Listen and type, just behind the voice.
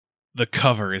The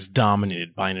cover is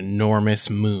dominated by an enormous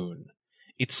moon.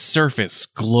 Its surface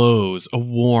glows a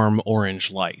warm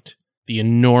orange light. The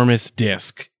enormous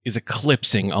disk is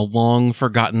eclipsing a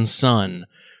long-forgotten sun,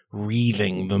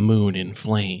 wreathing the moon in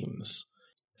flames.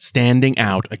 Standing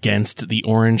out against the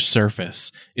orange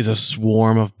surface is a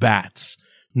swarm of bats,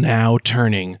 now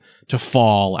turning to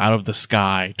fall out of the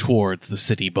sky towards the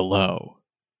city below.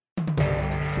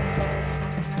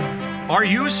 Are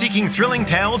you seeking thrilling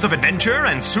tales of adventure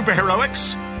and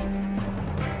superheroics?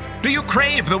 Do you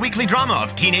crave the weekly drama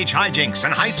of teenage hijinks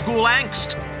and high school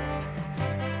angst?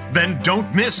 Then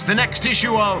don't miss the next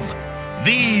issue of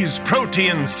These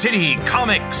Protean City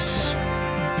Comics.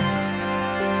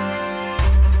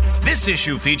 This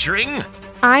issue featuring...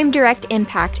 I'm Direct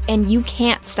Impact, and you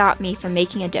can't stop me from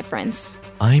making a difference.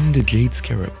 I'm the Jade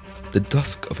Scarab, the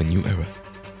dusk of a new era.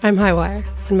 I'm Highwire,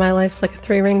 and my life's like a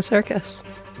three-ring circus.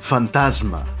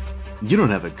 Phantasma, you don't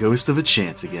have a ghost of a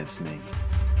chance against me.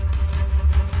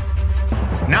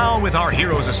 Now with our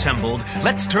heroes assembled,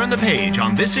 let's turn the page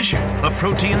on this issue of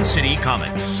Protean City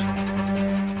Comics.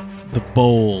 The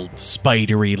bold,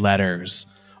 spidery letters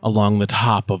along the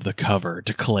top of the cover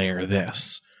declare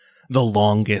this: The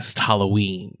Longest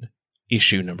Halloween,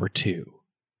 issue number 2.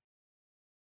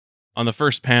 On the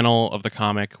first panel of the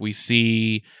comic, we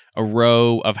see a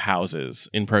row of houses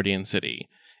in Protean City.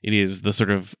 It is the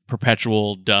sort of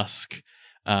perpetual dusk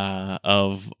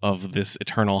of this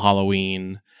eternal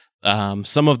Halloween.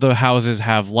 Some of the houses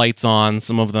have lights on,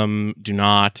 some of them do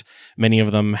not. Many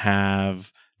of them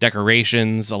have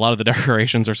decorations. A lot of the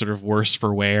decorations are sort of worse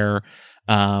for wear.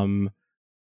 Some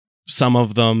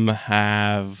of them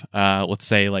have, let's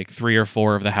say, like 3 or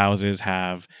 4 of the houses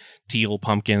have teal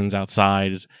pumpkins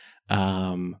outside.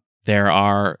 There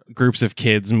are groups of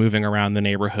kids moving around the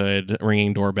neighborhood,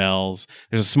 ringing doorbells.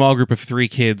 There's a small group of 3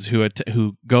 kids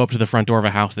who go up to the front door of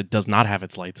a house that does not have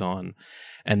its lights on,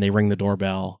 and they ring the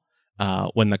doorbell.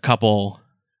 When the couple,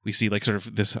 we see like sort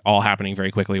of this all happening very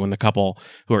quickly, when the couple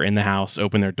who are in the house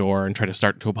open their door and try to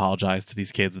start to apologize to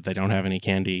these kids that they don't have any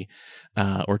candy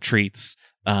or treats,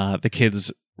 the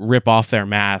kids rip off their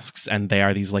masks, and they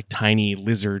are these like tiny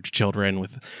lizard children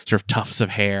with sort of tufts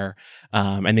of hair.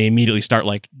 And they immediately start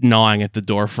like gnawing at the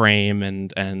door frame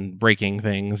and breaking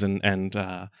things. And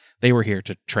they were here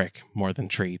to trick more than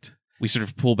treat. We sort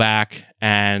of pull back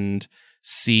and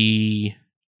see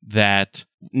that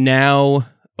now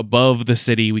above the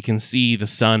city, we can see the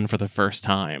sun for the first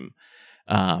time.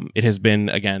 It has been,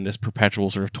 again, this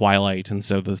perpetual sort of twilight, and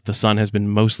so the sun has been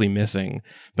mostly missing,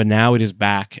 but now it is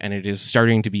back, and it is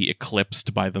starting to be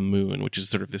eclipsed by the moon, which is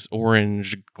sort of this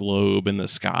orange globe in the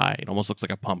sky. It almost looks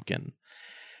like a pumpkin.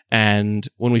 And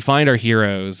when we find our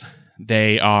heroes,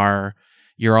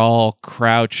 you're all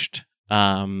crouched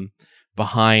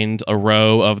behind a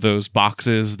row of those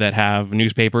boxes that have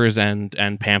newspapers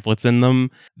and pamphlets in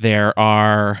them. There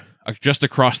are... just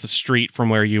across the street from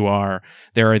where you are,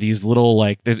 there are these little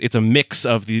it's a mix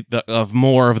of of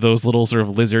more of those little sort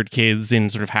of lizard kids in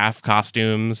sort of half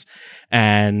costumes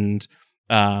and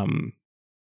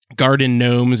garden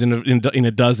gnomes in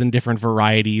a dozen different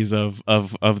varieties of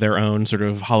their own sort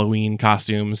of Halloween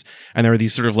costumes, and there are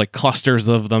these sort of like clusters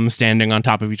of them standing on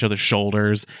top of each other's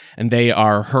shoulders, and they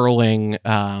are hurling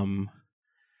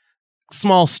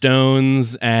small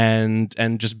stones and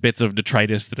just bits of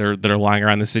detritus that are lying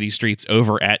around the city streets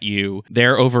over at you.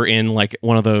 They're over in like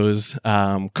one of those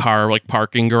car like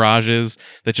parking garages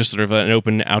that's just sort of an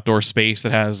open outdoor space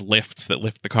that has lifts that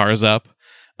lift the cars up.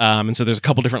 And so there's a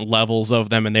couple different levels of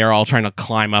them, and they're all trying to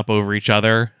climb up over each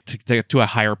other to get to a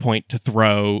higher point to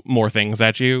throw more things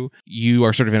at you. You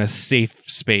are sort of in a safe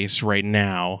space right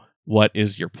now. What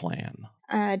is your plan?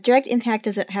 Direct Impact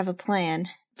doesn't have a plan,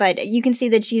 but you can see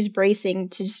that she's bracing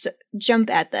to just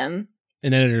jump at them.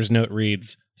 An editor's note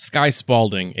reads, Sky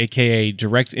Spalding, a.k.a.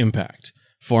 Direct Impact,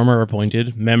 former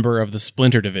appointed member of the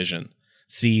Splinter Division.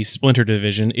 See Splinter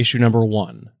Division, issue number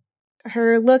 1.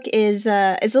 Her look is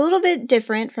a little bit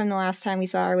different from the last time we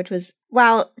saw her, which was,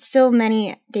 while still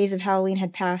many days of Halloween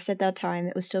had passed at that time,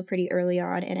 it was still pretty early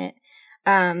on in it.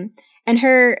 And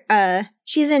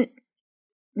she hasn't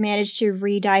managed to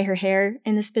re-dye her hair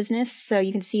in this business, so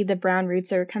you can see the brown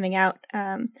roots are coming out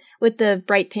with the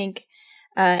bright pink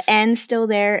ends still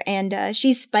there, and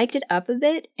she's spiked it up a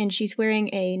bit, and she's wearing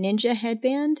a ninja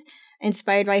headband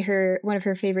inspired by one of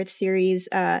her favorite series,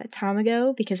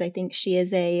 Tamago, because I think she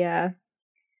is the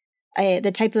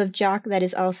type of jock that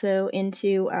is also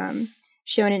into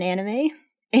shonen anime,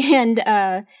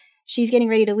 and she's getting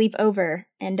ready to leap over,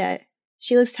 and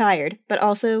she looks tired, but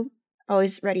also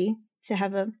always ready to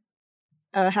have a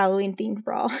Halloween themed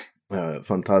brawl.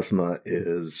 Phantasma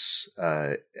is,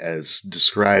 as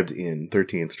described in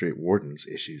 13th Street Wardens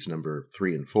issues number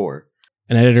 3 and 4.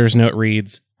 An editor's note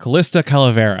reads, Callista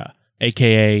Calavera,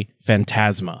 a.k.a.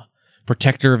 Phantasma,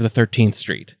 protector of the 13th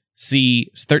Street.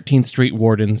 See 13th Street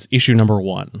Wardens, issue number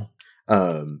 1.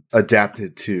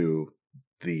 Adapted to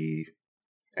the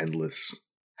Endless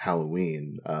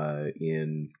Halloween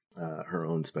in her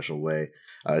own special way.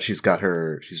 She's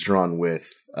drawn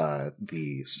with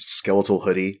the skeletal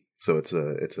hoodie. So it's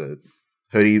a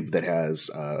hoodie that has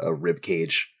a rib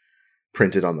cage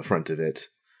printed on the front of it.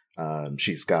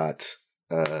 She's got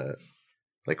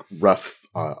like rough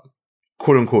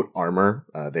quote unquote armor.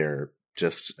 They're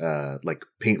just like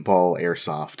paintball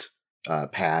airsoft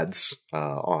pads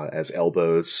as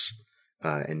elbows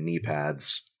and knee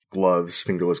pads, gloves,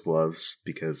 fingerless gloves,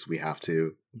 because we have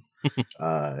to.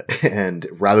 And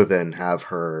rather than have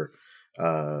her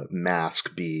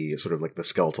mask be sort of like the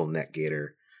skeletal neck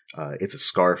gaiter, it's a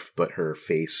scarf, but her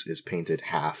face is painted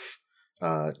half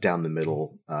down the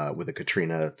middle with a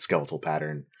Katrina skeletal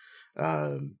pattern.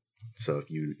 So if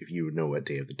you know what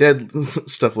Day of the Dead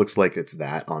stuff looks like, it's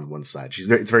that on one side.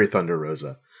 It's very Thunder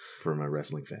Rosa for my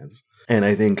wrestling fans. And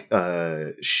I think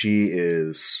she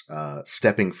is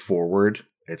stepping forward.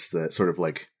 It's the sort of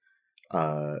like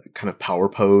kind of power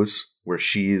pose where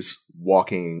she's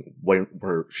walking,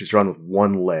 where she's drawn with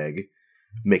one leg,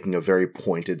 making a very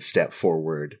pointed step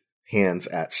forward, hands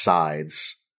at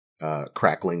sides,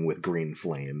 crackling with green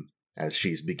flame as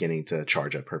she's beginning to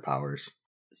charge up her powers.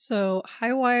 So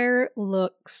Highwire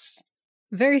looks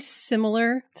very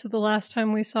similar to the last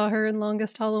time we saw her in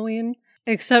Longest Halloween,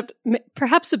 except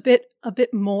perhaps a bit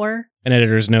more. An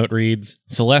editor's note reads,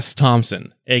 Celeste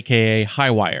Thompson, a.k.a.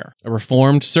 Highwire, a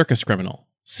reformed circus criminal.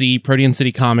 See Protean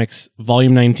City Comics,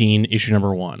 Volume 19, Issue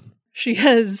number 1. She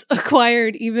has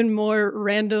acquired even more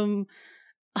random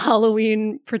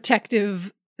Halloween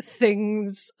protective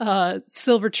things,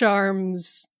 silver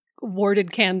charms,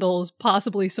 warded candles,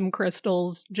 possibly some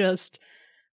crystals, just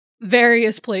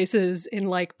various places in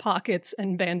like pockets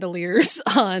and bandoliers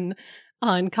on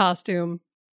costume.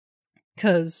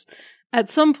 Because at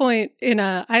some point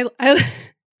I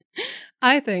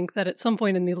think that at some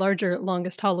point in the larger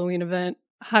Longest Halloween event,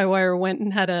 Highwire went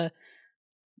and had a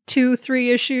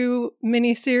 2-3 issue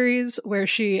miniseries where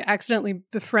she accidentally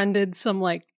befriended some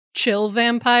like chill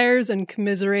vampires and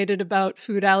commiserated about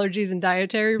food allergies and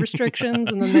dietary restrictions,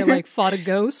 and then they like fought a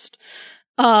ghost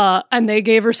and they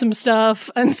gave her some stuff,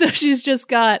 and so she's just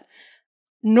got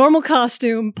normal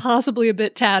costume, possibly a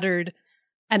bit tattered,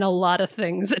 and a lot of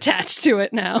things attached to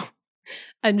it now,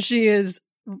 and she is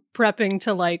prepping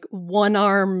to like one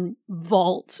arm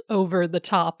vault over the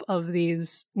top of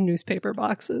these newspaper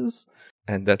boxes.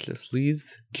 And that just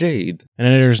leaves Jade. An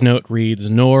editor's note reads,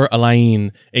 Noor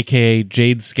Alain, a.k.a.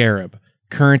 Jade Scarab,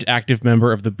 current active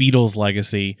member of the Beatles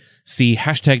legacy. See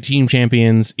 #Team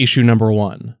Champions, issue number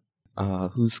 1.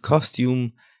 Whose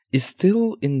costume is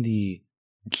still in the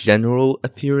general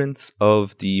appearance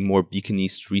of the more beacony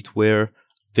streetwear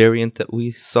variant that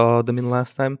we saw them in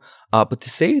last time. But to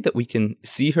say that we can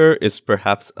see her is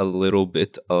perhaps a little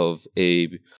bit of a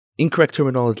incorrect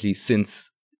terminology,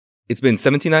 since it's been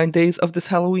 79 days of this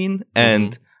Halloween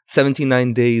and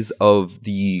 79 days of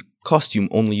the costume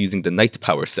only using the night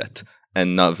power set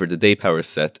and not for the day power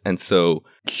set. And so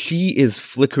she is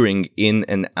flickering in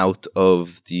and out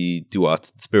of the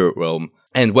Duat spirit realm.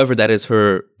 And whether that is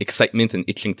her excitement and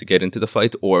itching to get into the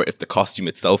fight, or if the costume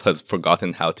itself has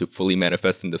forgotten how to fully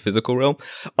manifest in the physical realm,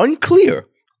 unclear.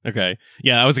 Okay.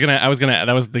 Yeah, that was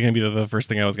gonna be the first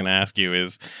thing I was gonna ask you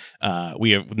is,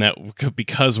 we have now,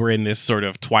 because we're in this sort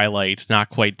of twilight, not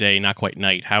quite day, not quite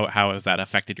night. How has that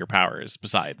affected your powers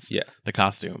besides the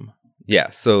costume?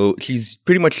 Yeah. So she's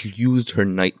pretty much used her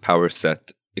night power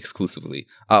set exclusively,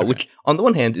 which on the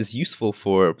one hand is useful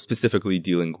for specifically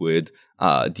dealing with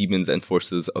demons and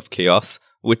forces of chaos,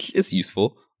 which is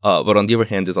useful. But on the other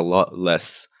hand, is a lot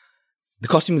less. The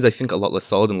costume is, I think, a lot less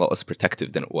solid and a lot less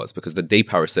protective than it was, because the day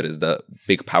power set is the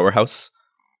big powerhouse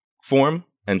form.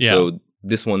 And so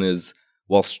this one is,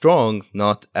 while strong,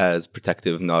 not as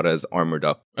protective, not as armored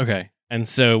up. Okay. And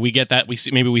so we get that. We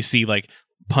see like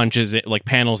punches, like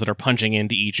panels that are punching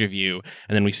into each of you.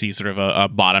 And then we see sort of a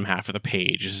bottom half of the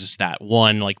page. It's just that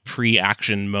one like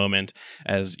pre-action moment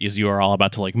as you are all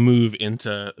about to like move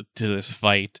into this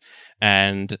fight.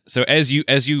 And so as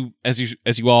you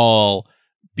all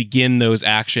begin those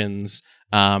actions,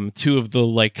 two of the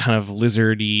like kind of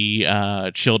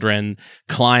lizardy children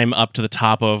climb up to the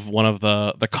top of one of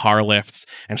the car lifts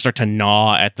and start to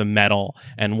gnaw at the metal.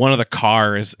 And one of the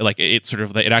cars, like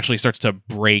it actually starts to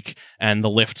break, and the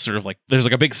lift sort of like there's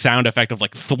like a big sound effect of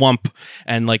like thwump,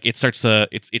 and like it starts to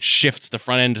it shifts, the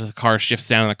front end of the car shifts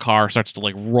down, and the car starts to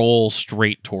like roll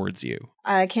straight towards you.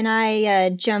 Can I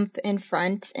jump in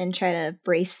front and try to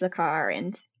brace the car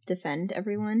and defend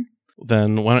everyone?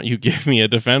 Then why don't you give me a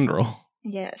defend roll?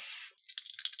 Yes.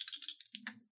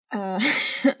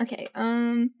 Okay.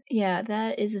 Yeah,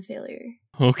 that is a failure.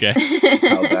 Okay.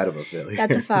 How bad of a failure?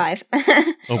 That's a 5.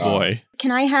 Oh boy.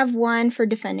 Can I have 1 for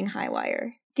defending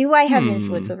Highwire? Do I have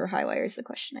influence over Highwire is the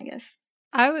question, I guess.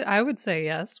 I would say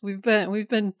yes. We've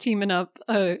been teaming up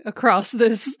across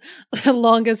this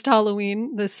longest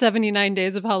Halloween, the 79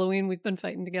 days of Halloween. We've been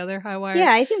fighting together, Highwire.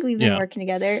 Yeah, I think we've been working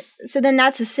together. So then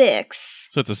that's a 6.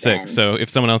 So it's a 6. Then. So if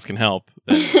someone else can help,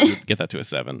 then you get that to a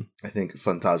 7. I think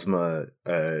Phantasma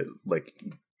like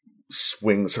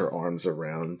swings her arms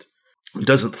around.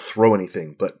 Doesn't throw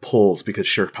anything, but pulls, because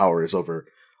sheer power is over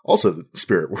also the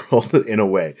spirit world in a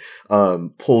way.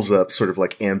 Pulls up sort of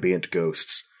like ambient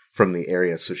ghosts from the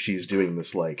area, so she's doing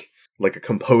this like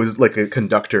a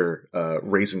conductor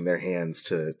raising their hands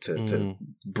to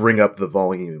bring up the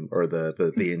volume or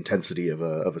the intensity of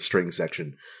a string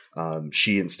section.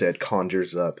 She instead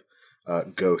conjures up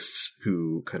ghosts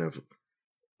who kind of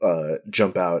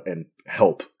jump out and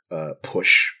help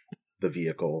push the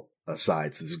vehicle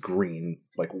aside. So this green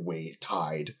like weight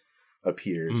tide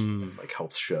appears and like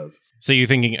helps shove. So you're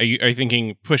thinking? Are you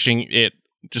thinking pushing it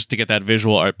just to get that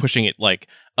visual? Or pushing it like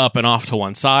up and off to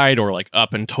one side, or like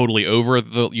up and totally over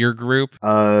your group?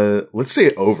 Let's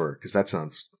say over, because that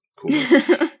sounds cool.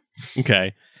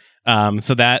 Okay.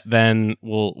 So that then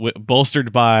will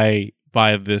bolstered by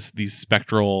these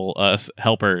spectral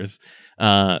helpers.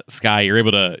 Sky,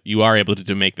 you are able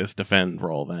to make this defend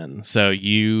roll then. So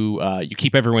you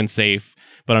keep everyone safe,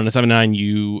 but on a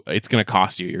 7-9, it's going to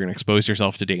cost you. You're going to expose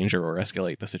yourself to danger or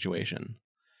escalate the situation.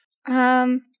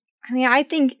 I mean, I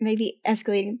think maybe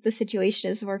escalating the situation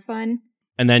is more fun.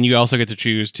 And then you also get to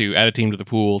choose to add a team to the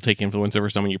pool, take influence over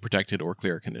someone you protected, or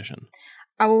clear a condition.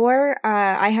 Or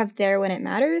I have there when it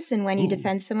matters, and when you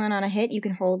defend someone on a hit, you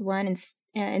can hold one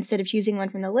instead of choosing one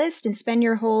from the list, and spend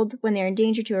your hold when they're in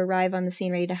danger to arrive on the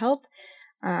scene ready to help.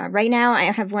 Right now, I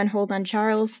have 1 hold on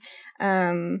Charles.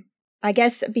 I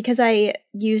guess because I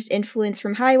used influence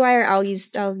from Highwire, I'll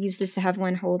use this to have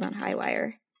 1 hold on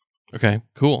Highwire. Okay,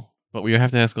 cool. But we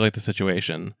have to escalate the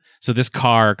situation. So this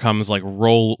car comes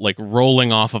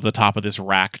rolling off of the top of this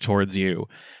rack towards you,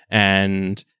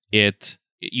 and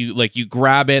you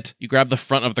grab it, you grab the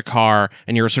front of the car,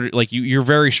 and you're sort of like you're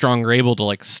very strong. You're able to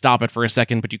like stop it for a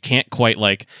second, but you can't quite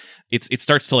like it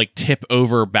starts to like tip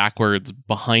over backwards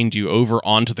behind you over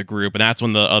onto the group, and that's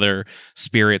when the other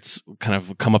spirits kind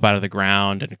of come up out of the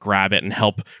ground and grab it and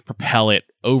help propel it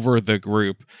over the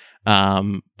group.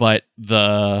 But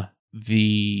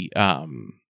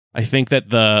I think that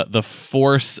the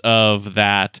force of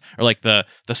that, or like the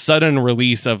sudden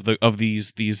release of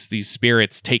these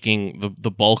spirits taking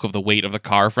the bulk of the weight of the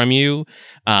car from you,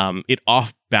 it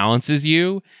off balances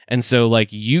you, and so like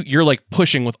you're like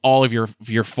pushing with all of your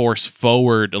force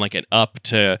forward and like and up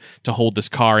to hold this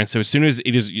car, and so as soon as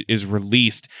it is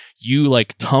released, you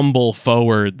like tumble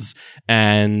forwards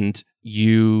and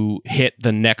you hit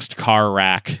the next car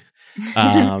rack.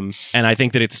 And I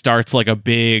think that it starts like a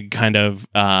big kind of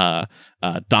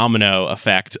domino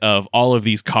effect of all of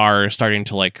these cars starting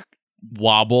to like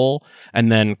wobble and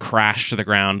then crash to the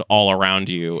ground all around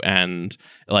you. And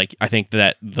like I think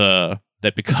that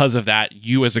that because of that,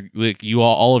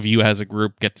 all of you as a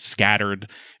group get scattered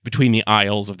between the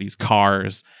aisles of these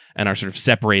cars and are sort of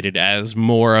separated as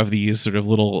more of these sort of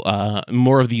little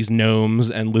more of these gnomes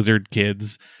and lizard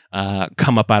kids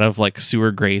come up out of like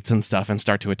sewer grates and stuff and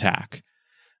start to attack.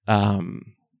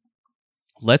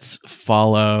 Let's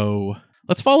follow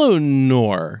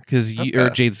Nor, because or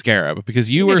Jade Scarab, because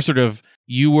you were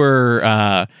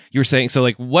saying, so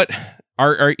like what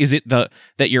is it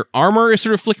that your armor is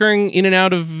sort of flickering in and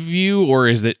out of view, or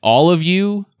is it all of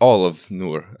you? All of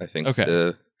Noor, I think.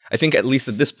 Okay. I think at least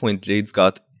at this point, Jade's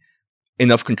got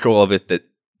enough control of it that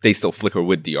they still flicker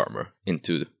with the armor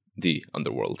into the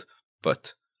underworld.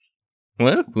 But,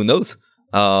 well, who knows?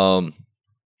 So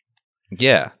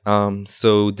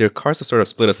their cars have sort of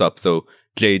split us up. So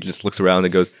Jade just looks around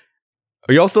and goes,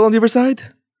 "Are y'all still on the other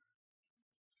side?"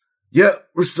 Yeah,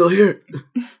 we're still here.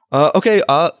 Okay,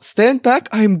 stand back.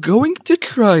 I'm going to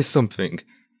try something.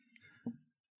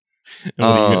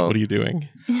 What are you doing?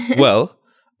 Well,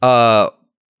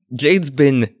 Jade's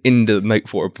been in the night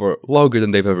form for longer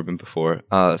than they've ever been before.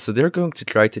 So they're going to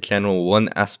try to channel one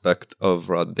aspect of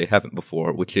Ra that they haven't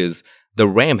before, which is the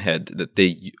ram head that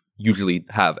they usually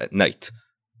have at night,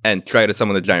 and try to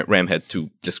summon a giant ram head to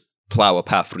just plow a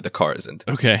path through the cars and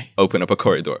open up a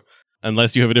corridor.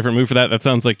 Unless you have a different move for that, that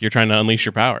sounds like you're trying to unleash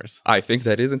your powers. I think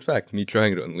that is, in fact, me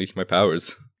trying to unleash my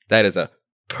powers. That is a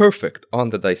perfect on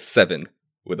the dice 7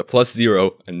 with a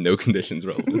 +0 and no conditions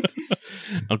relevant.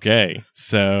 Okay,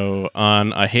 so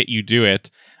on a hit, you do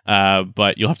it,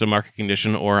 but you'll have to mark a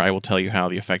condition, or I will tell you how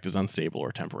the effect is unstable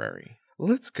or temporary.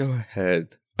 Let's go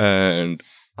ahead and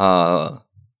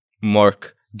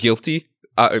mark guilty.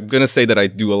 I'm going to say that I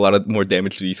do a lot of more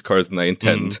damage to these cars than I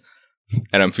intend,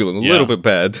 and I'm feeling a little bit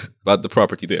bad about the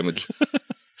property damage.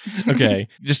 Okay,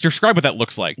 just describe what that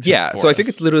looks like. Yeah, so I think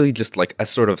it's literally just like a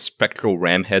sort of spectral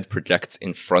ram head projects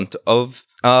in front of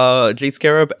Jade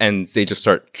Scarab, and they just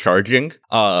start charging.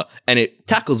 And it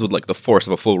tackles with like the force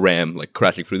of a full ram, like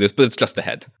crashing through this, but it's just the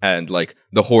head. And like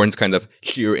the horns kind of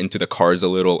shear into the cars a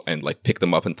little and like pick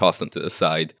them up and toss them to the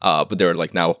side. But there are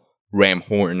like now ram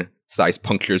horn size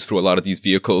punctures through a lot of these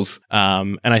vehicles.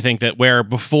 And I think that where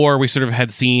before we sort of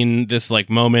had seen this like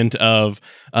moment of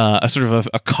a sort of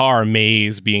a car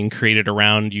maze being created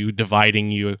around you,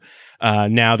 dividing you,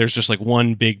 now there's just like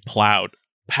one big plowed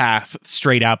path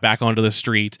straight out back onto the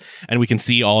street, and we can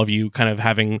see all of you kind of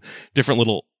having different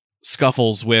little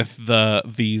scuffles with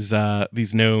these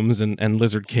gnomes and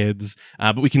lizard kids,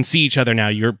 but we can see each other now.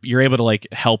 You're able to like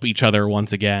help each other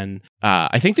once again.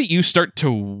 I think that you start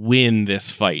to win this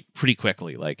fight pretty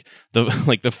quickly. Like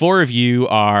the four of you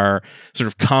are sort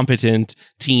of competent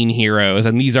teen heroes,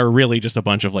 and these are really just a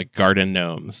bunch of like garden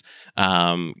gnomes.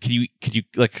 Could you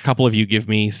like a couple of you give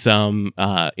me some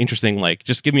interesting, like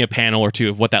just give me a panel or two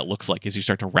of what that looks like as you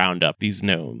start to round up these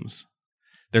gnomes?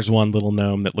 There's one little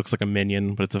gnome that looks like a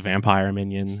minion, but it's a vampire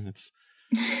minion. It's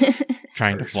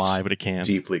trying to fly, but it can't.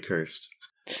 Deeply cursed.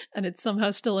 And it's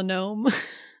somehow still a gnome.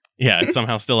 Yeah, it's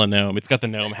somehow still a gnome. It's got the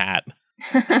gnome hat.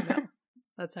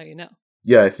 That's how you know.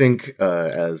 Yeah, I think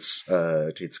as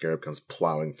Jade Scarab comes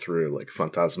plowing through, like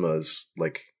Phantasma's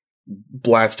like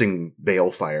blasting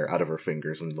balefire out of her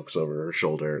fingers and looks over her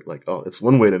shoulder like, oh, it's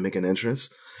one way to make an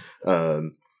entrance.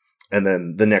 And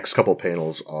then the next couple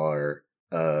panels are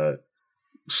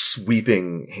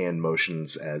sweeping hand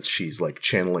motions as she's like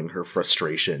channeling her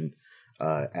frustration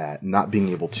at not being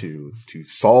able to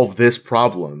solve this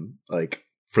problem like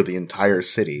for the entire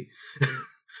city,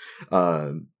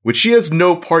 which she has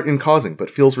no part in causing but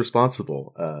feels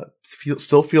responsible.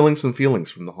 Still feeling some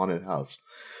feelings from the haunted house,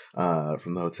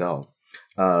 from the hotel,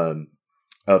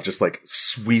 of just like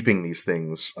sweeping these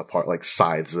things apart, like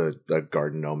scythes a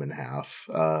garden gnome in half,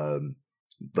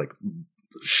 like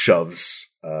shoves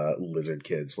lizard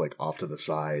kids like off to the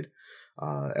side.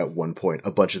 At one point,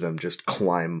 a bunch of them just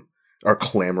are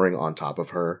clambering on top of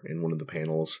her in one of the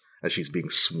panels as she's being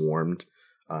swarmed.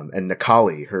 And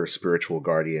Nikali, her spiritual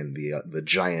guardian, the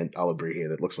giant Alebrije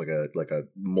that looks like a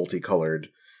multicolored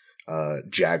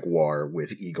jaguar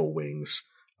with eagle wings,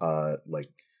 like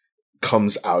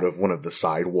comes out of one of the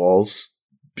side walls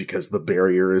because the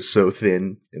barrier is so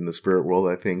thin in the spirit world,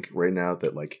 I think, right now,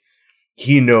 that like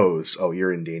he knows, oh,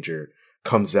 you're in danger,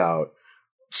 comes out,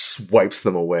 swipes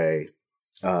them away,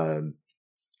 and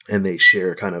they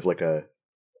share kind of like a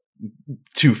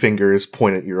 2 fingers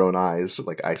point at your own eyes,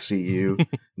 like I see you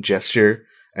gesture,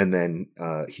 and then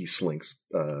he slinks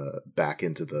back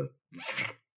into the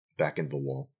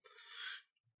wall.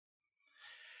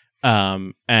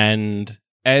 And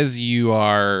as you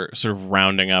are sort of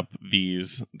rounding up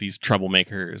these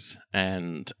troublemakers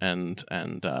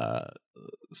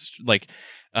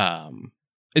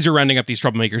as you're rounding up these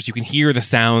troublemakers, you can hear the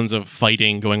sounds of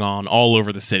fighting going on all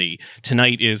over the city.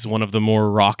 Tonight is one of the more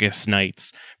raucous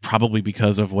nights, probably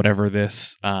because of whatever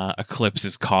this eclipse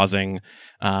is causing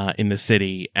in the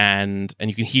city. And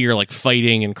you can hear like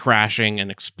fighting and crashing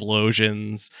and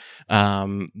explosions.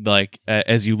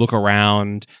 As you look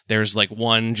around, there's like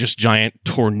one just giant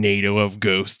tornado of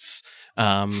ghosts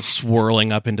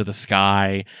swirling up into the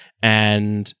sky,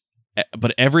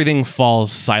 but everything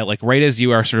falls silent. Like right as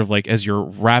you are sort of like as you're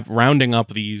rounding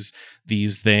up these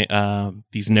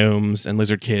gnomes and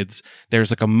lizard kids,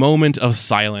 there's like a moment of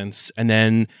silence, and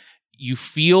then you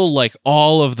feel like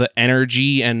all of the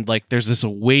energy and like there's this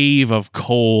wave of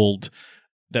cold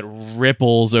that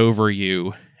ripples over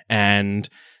you, and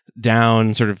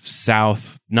down sort of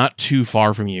south, not too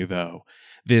far from you though,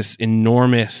 this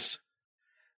enormous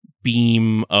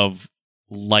beam of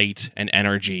light and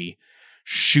energy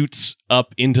shoots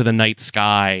up into the night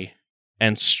sky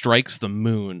and strikes the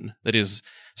moon that is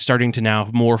starting to now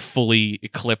more fully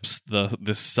eclipse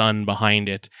the sun behind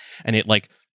it, and it like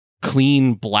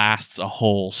clean blasts a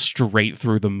hole straight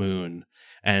through the moon.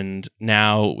 And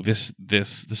now this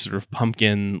sort of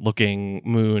pumpkin looking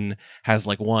moon has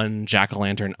like one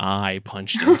jack-o'-lantern eye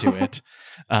punched into it.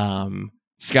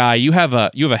 Sky, you have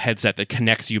a headset that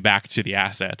connects you back to the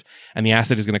asset, and the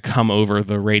asset is going to come over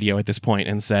the radio at this point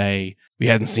and say, "We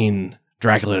hadn't seen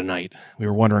Dracula tonight. We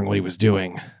were wondering what he was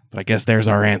doing, but I guess there's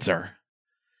our answer.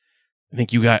 I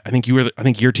think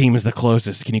your team is the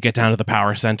closest. Can you get down to the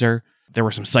power center? There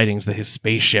were some sightings that his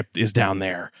spaceship is down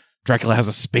there. Dracula has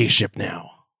a spaceship now."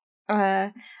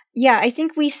 Yeah, I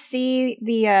think we see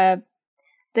the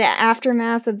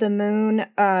aftermath of the moon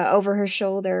over her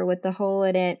shoulder with the hole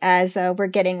in it as we're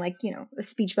getting like, a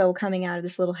speech bubble coming out of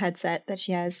this little headset that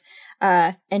she has.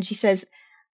 And she says,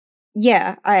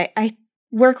 "Yeah,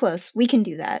 we're close. We can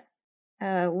do that.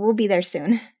 We'll be there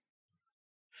soon."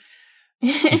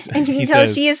 And you can tell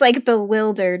she is like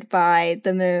bewildered by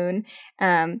the moon.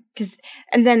 And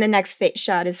then the next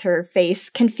shot is her face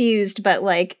confused, but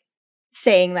like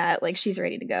saying that like she's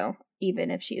ready to go,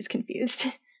 even if she is confused.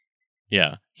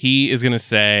 Yeah. He is going to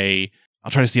say,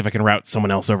 "I'll try to see if I can route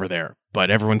someone else over there, but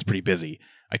everyone's pretty busy.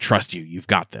 I trust you. You've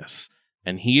got this."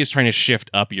 And he is trying to shift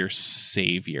up your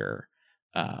savior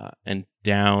and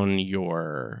down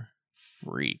your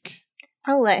freak.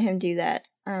 I'll let him do that.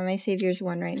 My savior's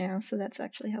 1 right now, so that's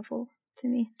actually helpful to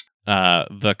me.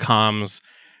 The comms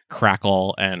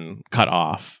crackle and cut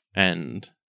off, and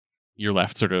you're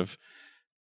left sort of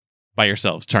by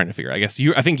yourselves trying to figure.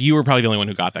 I think you were probably the only one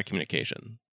who got that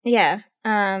communication. Yeah.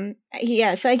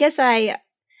 Yeah. So I guess I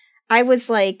was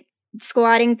like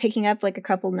squatting, picking up like a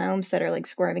couple gnomes that are like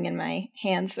squirming in my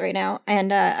hands right now,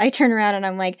 and I turn around and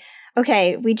I'm like,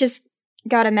 "Okay, we just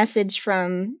got a message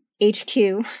from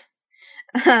HQ.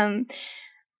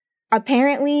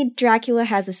 Apparently Dracula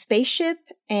has a spaceship,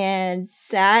 and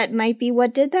that might be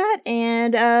what did that,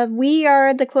 and we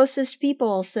are the closest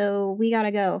people, so we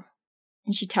gotta go."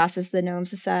 And she tosses the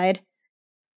gnomes aside.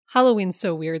 Halloween's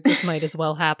so weird, this might as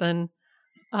well happen.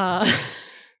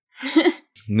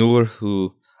 Noor,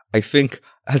 who I think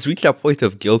has reached that point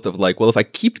of guilt of like, well, if I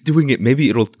keep doing it, maybe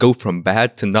it'll go from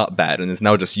bad to not bad, and is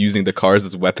now just using the cars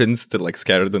as weapons to like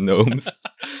scatter the gnomes.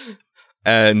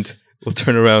 And we'll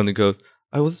turn around and go,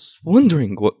 "I was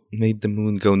wondering what made the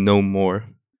moon go no more."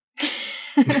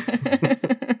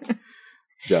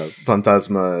 Yeah,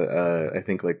 Phantasma, I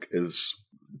think, like, is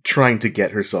trying to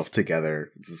get herself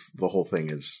together. The whole thing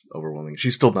is overwhelming.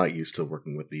 She's still not used to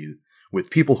working with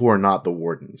people who are not the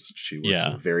wardens. She works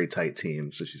in a very tight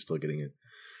team, so she's still getting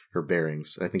her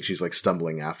bearings. I think she's like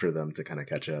stumbling after them to kind of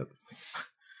catch up.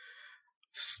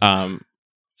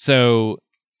 So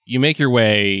you make your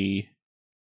way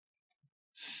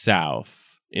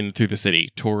south through the city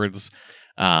towards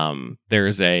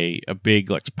there's a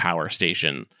big like power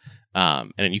station.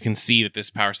 And you can see that this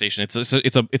power station,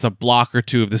 it's a block or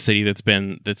two of the city that's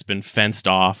been fenced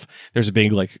off. There's a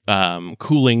big like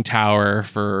cooling tower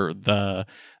for the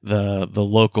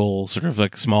local sort of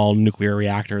like small nuclear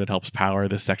reactor that helps power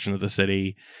this section of the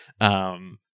city.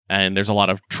 And there's a lot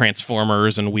of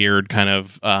transformers and weird kind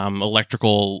of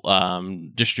electrical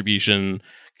distribution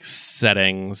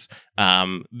settings.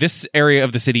 This area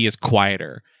of the city is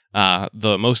quieter.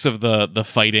 The most of the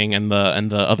fighting and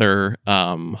the other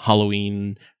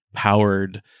Halloween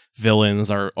powered villains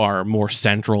are more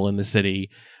central in the city,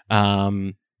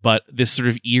 but this sort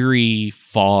of eerie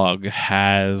fog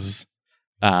has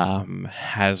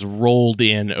rolled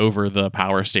in over the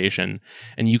power station,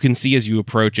 and you can see as you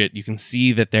approach it, you can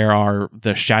see that there are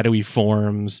the shadowy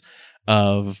forms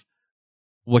of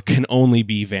what can only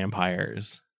be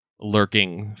vampires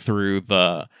lurking through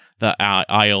the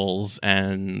aisles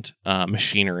and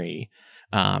machinery,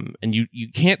 and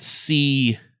you can't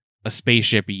see a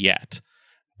spaceship yet,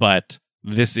 but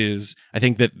this is, I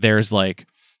think that there are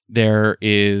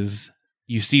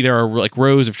like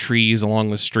rows of trees along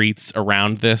the streets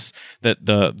around this that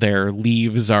their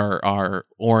leaves are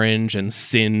orange and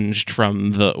singed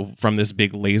from this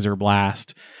big laser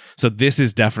blast. So this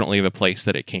is definitely the place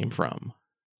that it came from.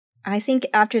 I think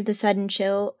after the sudden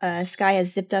chill, Sky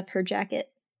has zipped up her jacket.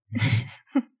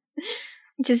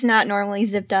 Which is not normally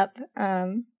zipped up.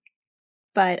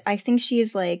 But I think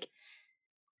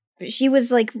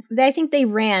I think they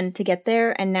ran to get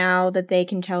there, and now that they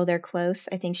can tell they're close,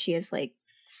 I think she is like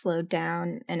slowed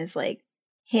down and is like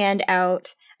hand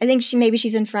out. I think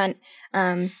she's in front,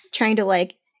 trying to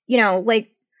like,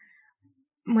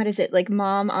 what is it, like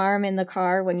mom arm in the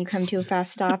car when you come to a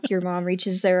fast stop, your mom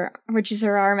reaches her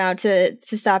arm out to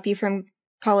stop you from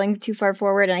calling too far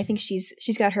forward, and I think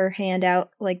she's got her hand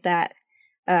out like that.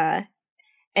 And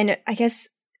I guess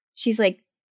she's like,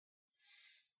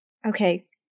 okay,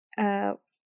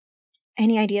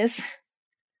 any ideas?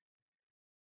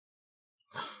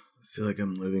 I feel like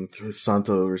I'm living through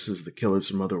Santo versus the killers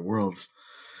from other worlds.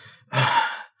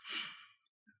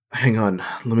 Hang on,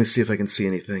 let me see if I can see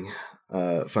anything.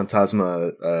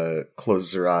 Phantasma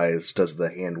closes her eyes, does the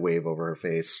hand wave over her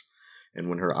face, and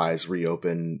when her eyes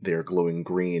reopen, they're glowing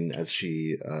green as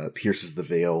she pierces the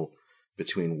veil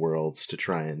between worlds to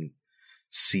try and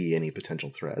see any potential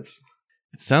threats.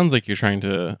 It sounds like you're trying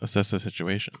to assess the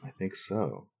situation. I think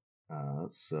so.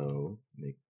 So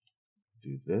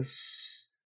do this.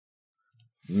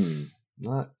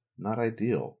 Not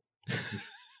ideal.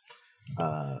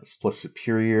 It's plus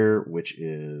superior, which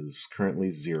is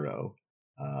currently 0.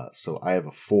 So I have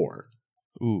a 4.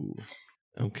 Ooh.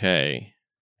 Okay.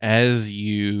 As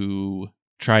you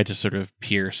try to sort of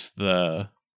pierce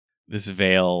this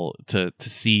veil to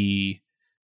see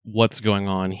what's going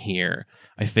on here,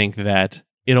 I think that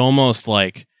it almost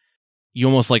like you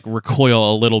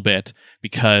recoil a little bit,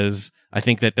 because I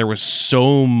think that there was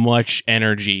so much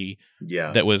energy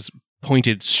that was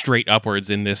pointed straight upwards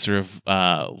in this sort of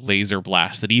laser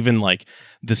blast that even like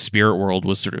the spirit world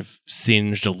was sort of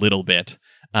singed a little bit.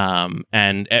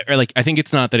 And like, I think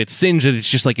it's not that it's singed, it's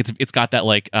just like it's got that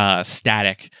like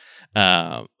static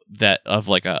that of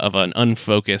like of an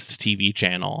unfocused TV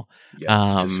channel.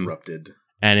 Yeah, it's disrupted.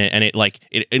 And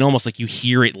it almost like you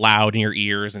hear it loud in your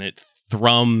ears, and it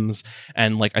thrums,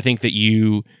 and like I think that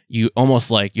you almost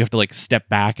like you have to like step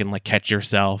back and like catch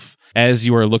yourself as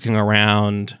you are looking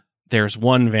around. There's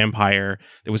one vampire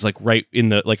that was like right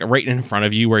in front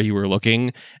of you where you were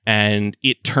looking, and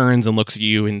it turns and looks at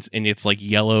you, and its like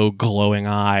yellow glowing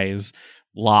eyes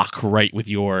lock right with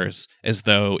yours, as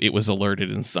though it was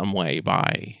alerted in some way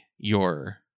by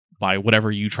whatever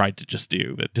you tried to just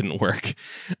do that didn't work.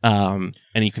 And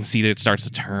you can see that it starts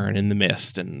to turn in the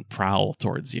mist and prowl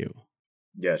towards you.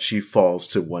 Yeah, she falls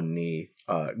to one knee,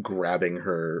 grabbing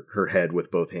her head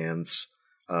with both hands.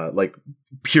 Like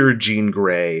pure Jean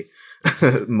Grey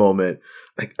moment.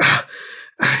 Like,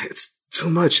 it's too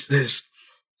much. There's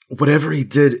whatever he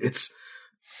did, it's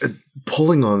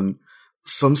pulling on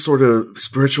some sort of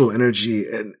spiritual energy,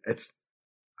 and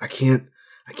I can't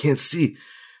see.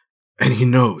 And he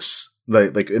knows.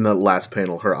 Like in the last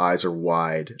panel, her eyes are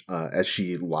wide as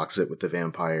she locks it with the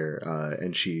vampire,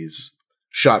 and she's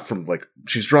drawn from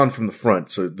the front,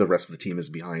 so the rest of the team is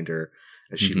behind her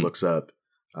as she looks up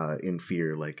in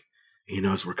fear, like, he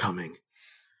knows we're coming.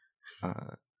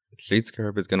 Shade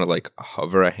Scarab is gonna like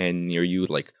hover a hand near you,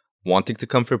 like wanting to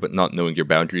comfort but not knowing your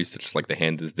boundaries, so just like the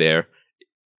hand is there,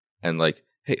 and like,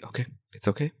 hey, okay, it's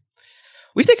okay.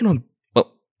 We've taken on,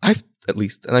 well, I've at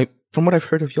least, and from what I've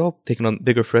heard of y'all, taken on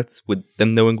bigger threats with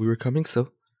them knowing we were coming,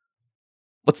 so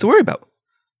what's to worry about?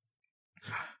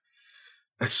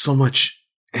 There's so much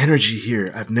energy here.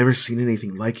 I've never seen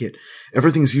anything like it.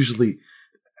 Everything's usually,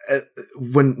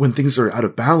 when things are out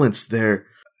of balance, they're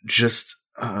just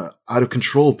out of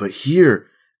control. But here,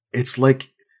 it's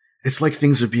like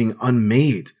things are being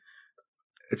unmade.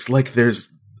 It's like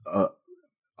there's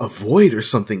a void or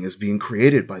something is being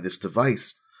created by this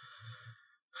device.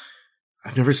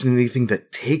 I've never seen anything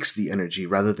that takes the energy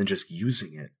rather than just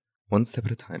using it. One step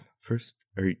at a time. First,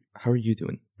 how are you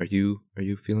doing? Are you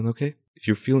feeling okay? If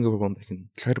you're feeling overwhelmed, I can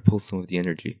try to pull some of the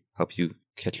energy, help you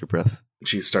catch your breath.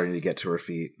 She's starting to get to her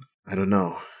feet. I don't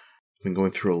know. I've been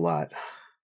going through a lot.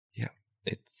 Yeah,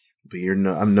 but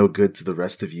I'm no good to the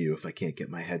rest of you if I can't get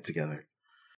my head together.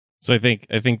 So I think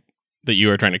that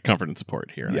you are trying to comfort and support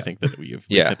here. Yeah. I think that we've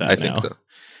hit that I think so.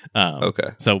 Okay.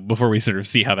 So before we sort of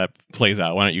see how that plays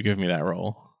out, why don't you give me that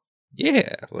roll?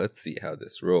 Yeah, let's see how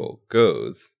this roll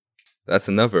goes. That's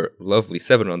another lovely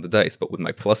 7 on the dice, but with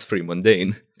my +3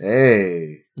 mundane.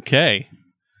 Hey. Okay.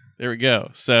 There we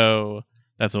go. So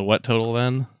that's a what total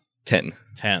then? 10.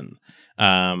 10.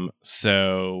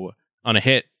 So on a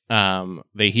hit,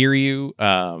 they hear you.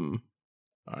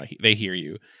 They hear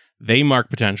you. They mark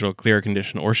potential, clear a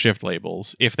condition, or shift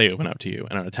labels if they open up to you.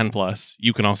 And on a 10+,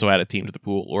 you can also add a team to the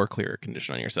pool or clear a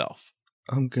condition on yourself.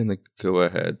 I'm going to go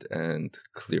ahead and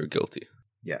clear guilty.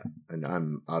 Yeah, and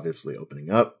I'm obviously opening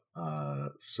up.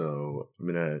 So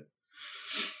I'm going to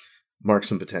mark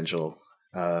some potential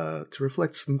to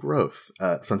reflect some growth.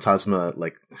 Phantasma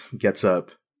gets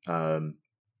up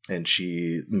and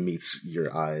she meets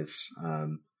your eyes.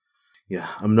 Yeah,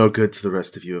 I'm no good to the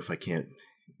rest of you if I can't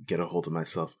get a hold of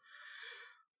myself.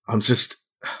 I'm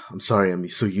sorry, I'm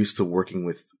so used to working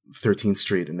with 13th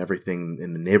Street and everything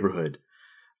in the neighborhood.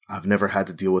 I've never had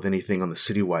to deal with anything on the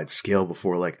citywide scale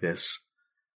before like this.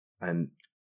 And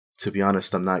to be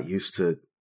honest, I'm not used to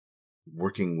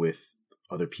working with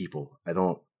other people. I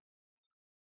don't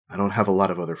have a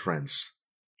lot of other friends.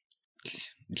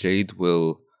 Jade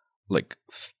will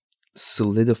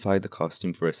solidify the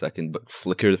costume for a second, but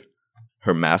flicker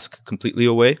her mask completely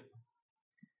away.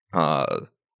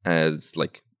 As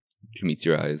she meets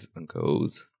your eyes and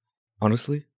goes,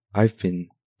 honestly, I've been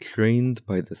trained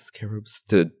by the scarabs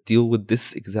to deal with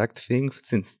this exact thing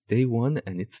since day one,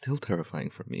 and it's still terrifying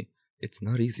for me. It's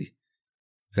not easy.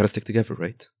 Gotta stick together,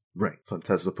 right? Right.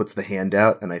 Phantasma puts the hand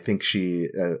out, and I think she,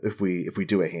 if we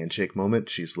do a handshake moment,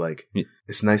 she's like, Yeah.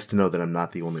 It's nice to know that I'm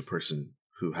not the only person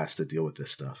who has to deal with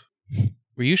this stuff.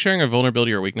 Were you sharing a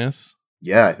vulnerability or weakness?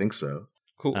 Yeah, I think so.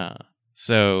 Cool.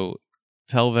 So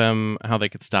tell them how they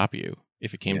could stop you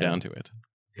if it came Yeah. down to it.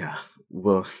 Yeah.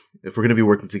 Well, if we're going to be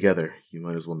working together, you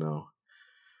might as well know.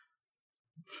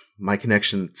 My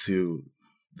connection to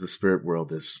the spirit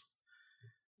world is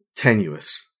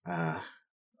tenuous.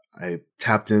 I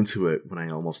tapped into it when I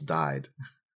almost died.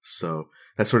 So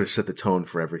that sort of set the tone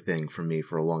for everything for me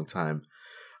for a long time.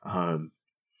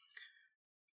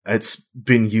 It's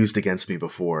been used against me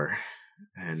before.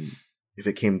 And if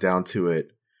it came down to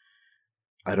it,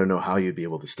 I don't know how you'd be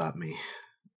able to stop me.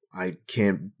 I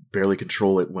can't barely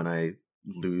control it when I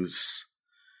lose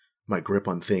my grip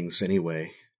on things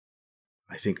anyway.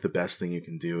 I think the best thing you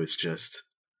can do is just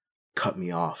cut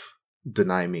me off,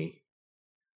 deny me.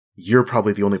 You're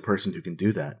probably the only person who can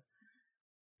do that.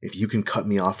 If you can cut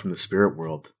me off from the spirit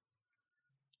world,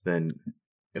 then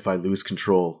if I lose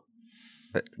control,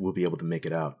 we'll be able to make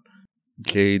it out.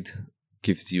 Jade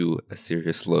gives you a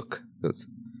serious look. Goes,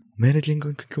 managing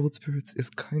uncontrolled spirits is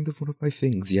kind of one of my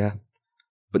things, yeah.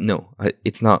 But no,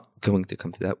 it's not going to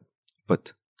come to that.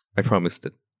 But I promise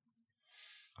that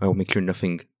I will make sure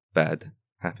nothing bad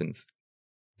happens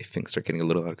if things start getting a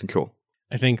little out of control.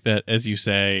 I think that, as you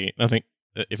say,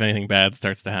 if anything bad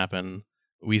starts to happen,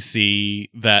 we see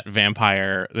that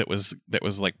vampire that was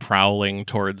prowling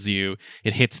towards you.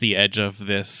 It hits the edge of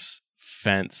this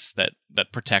fence that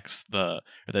protects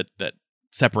that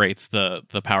separates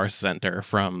the power center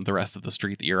from the rest of the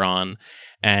street that you're on,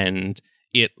 and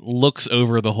it looks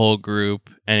over the whole group,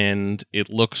 and it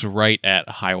looks right at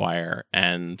Highwire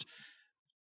and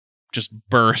just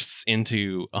bursts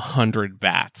into 100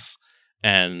 bats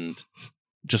and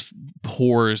just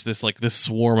pours this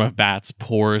swarm of bats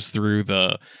pours through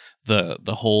the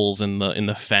holes in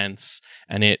the fence,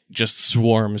 and it just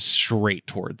swarms straight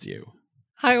towards you.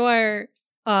 Highwire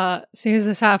sees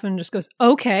this happen, just goes,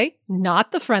 okay,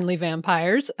 not the friendly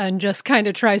vampires, and just kind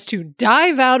of tries to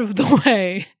dive out of the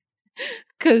way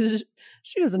because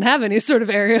she doesn't have any sort of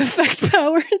area effect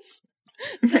powers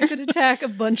that could attack a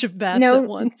bunch of bats at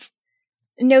once.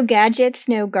 No gadgets,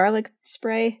 no garlic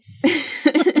spray.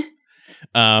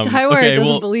 Highwire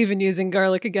doesn't believe in using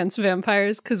garlic against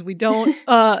vampires because we don't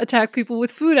attack people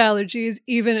with food allergies,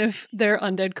 even if they're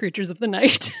undead creatures of the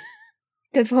night.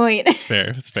 Good point. It's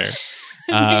fair.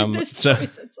 I made this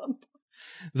choice at some point.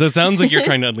 So it sounds like you're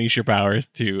trying to unleash your powers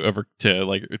to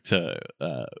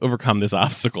overcome this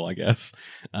obstacle, I guess.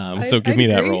 So give me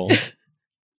that roll.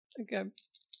 Okay.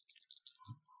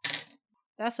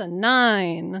 That's a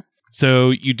 9. So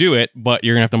you do it, but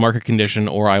you're going to have to mark a condition,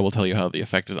 or I will tell you how the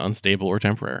effect is unstable or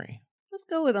temporary. Let's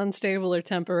go with unstable or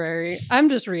temporary. I'm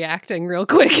just reacting real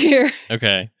quick here.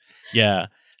 Okay. Yeah.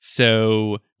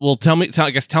 So, well, tell me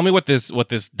what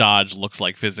this dodge looks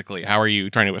like physically. How are you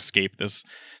trying to escape this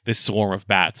swarm of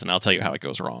bats? And I'll tell you how it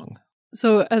goes wrong.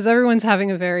 So, as everyone's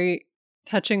having a very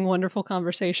touching, wonderful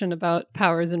conversation about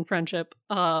powers and friendship,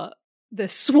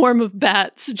 this swarm of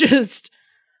bats just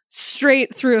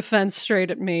straight through a fence,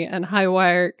 straight at me, and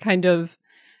Highwire kind of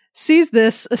sees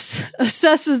this,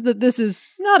 assesses that this is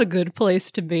not a good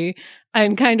place to be,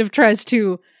 and kind of tries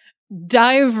to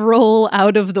dive roll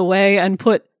out of the way and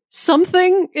put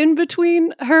something in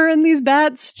between her and these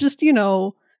bats, just,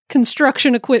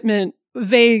 construction equipment,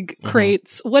 vague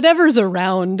crates, whatever's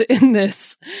around in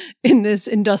this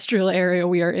industrial area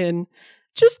we are in,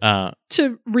 just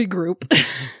to regroup.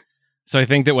 So I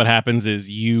think that what happens is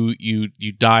you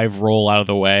dive roll out of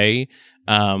the way,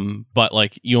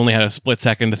 but you only had a split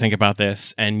second to think about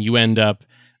this, and you end up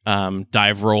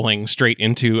dive rolling straight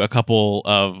into a couple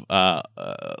of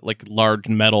large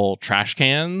metal trash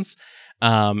cans.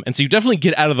 And so you definitely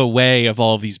get out of the way of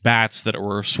all of these bats that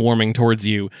were swarming towards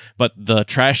you, but the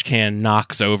trash can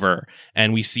knocks over,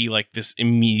 and we see this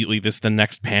immediately. The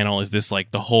next panel is this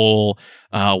the whole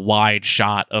wide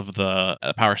shot of the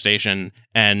power station,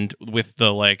 and with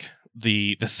the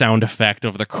sound effect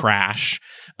of the crash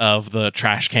of the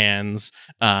trash cans,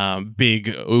 big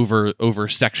over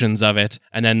sections of it,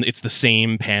 and then it's the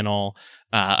same panel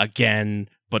again,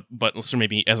 so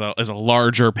maybe as a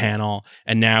larger panel,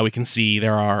 and now we can see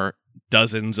there are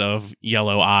dozens of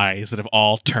yellow eyes that have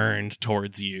all turned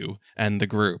towards you and the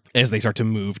group as they start to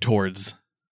move towards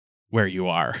where you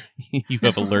are. You've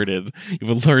alerted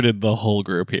the whole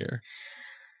group here.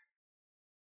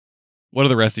 What are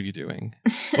the rest of you doing?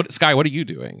 Sky, what are you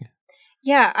doing?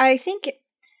 Yeah, I think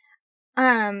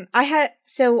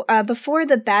before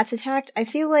the bats attacked, I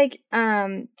feel like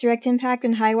Direct Impact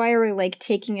and Highwire were like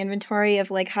taking inventory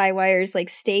of like Highwire's like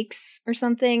stakes or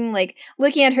something, like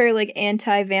looking at her like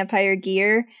anti-vampire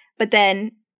gear, but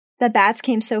then the bats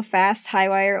came so fast,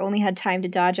 Highwire only had time to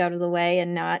dodge out of the way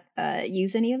and not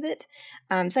use any of it.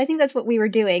 So I think that's what we were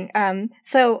doing.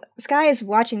 So Sky is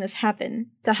watching this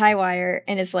happen to Highwire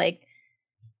and is like,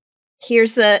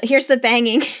 here's the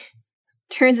banging.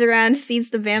 Turns around, sees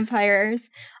the vampires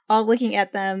all looking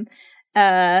at them.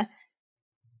 And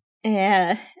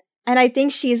I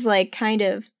think she's like kind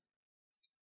of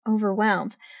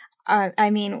overwhelmed. I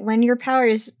mean, when your power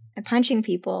is punching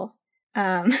people,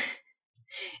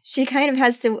 she kind of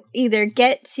has to either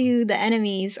get to the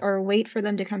enemies or wait for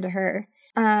them to come to her.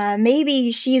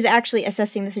 Maybe she's actually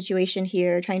assessing the situation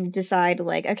here, trying to decide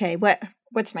like, okay,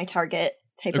 what's my target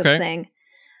type of thing.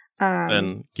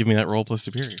 Then give me that roll plus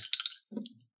superior.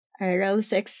 I rolled a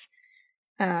 6.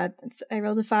 I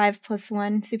rolled a 5 plus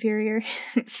 1 superior.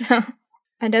 So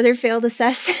another failed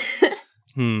assess.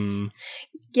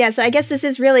 Yeah, so I guess this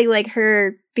is really like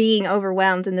her being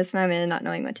overwhelmed in this moment and not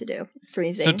knowing what to do.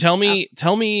 Freezing. So tell me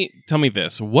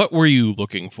this. What were you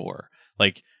looking for?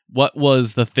 Like, what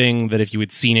was the thing that if you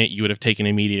had seen it, you would have taken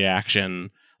immediate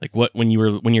action? Like, what when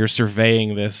you're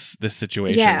surveying this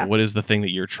situation, what is the thing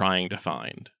that you're trying to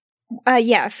find?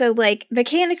 Yeah, so like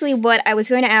mechanically what I was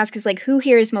going to ask is like who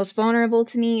here is most vulnerable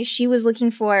to me. She was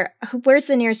looking for where's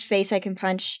the nearest face I can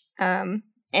punch, and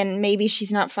maybe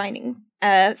she's not finding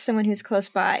someone who's close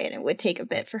by, and it would take a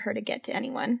bit for her to get to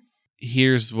anyone.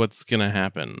 Here's what's gonna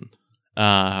happen.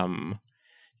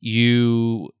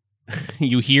 You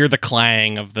hear the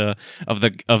clang of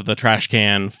the trash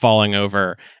can falling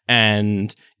over,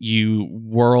 and you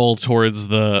whirl towards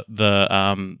the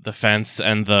fence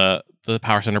and the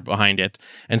power center behind it,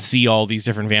 and see all these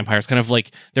different vampires, kind of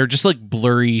like they're just like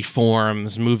blurry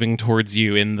forms moving towards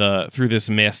you through this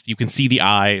mist. You can see the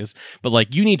eyes, but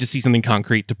like you need to see something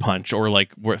concrete to punch or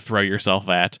like throw yourself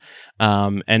at.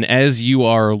 And as you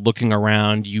are looking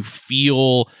around, you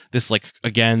feel this like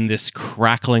again this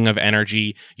crackling of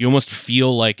energy. You almost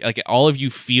feel like all of you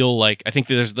feel like, I think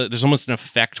there's almost an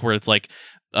effect where it's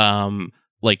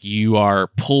like you are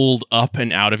pulled up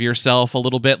and out of yourself a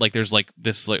little bit. Like there's like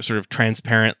this like sort of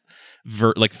transparent,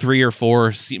 like 3 or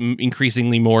 4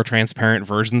 increasingly more transparent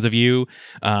versions of you.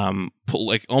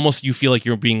 Like almost you feel like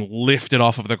you're being lifted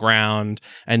off of the ground,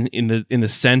 and in the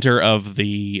center of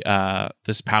the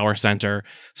this power center,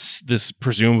 this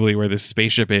presumably where this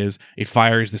spaceship is, it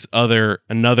fires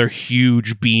another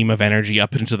huge beam of energy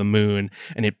up into the moon,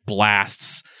 and it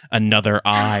blasts another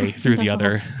eye through the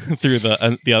other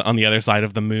on the other side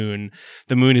of the moon.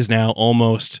 The moon is now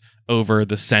almost over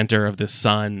the center of the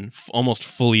sun, almost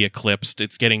fully eclipsed.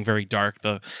 It's getting very dark.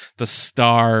 The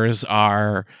stars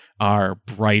are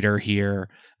brighter here.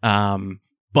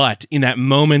 But in that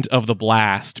moment of the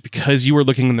blast, because you were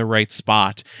looking in the right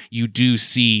spot, you do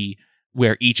see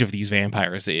where each of these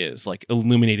vampires is, like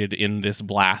illuminated in this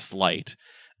blast light.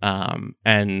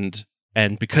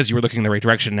 And because you were looking in the right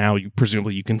direction, now you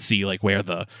presumably can see like where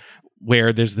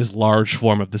there's this large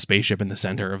form of the spaceship in the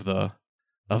center of the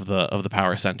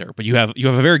power center. But you have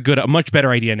a much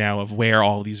better idea now of where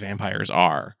all these vampires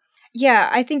are. Yeah,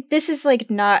 I think this is like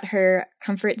not her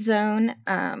comfort zone.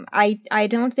 I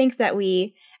don't think that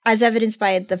we, as evidenced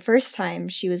by the first time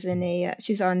she was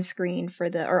she was on screen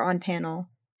or on panel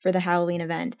for the Halloween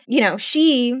event. You know,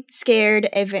 she scared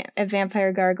a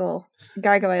vampire gargoyle.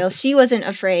 She wasn't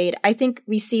afraid. I think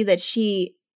we see that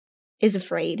she is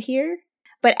afraid here.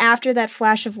 But after that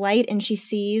flash of light and she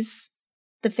sees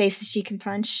the faces she can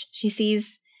punch, she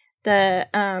sees the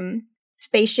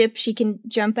spaceship she can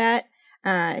jump at,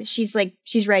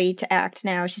 she's ready to act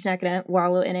now. She's not going to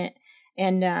wallow in it.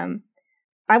 And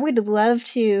I would love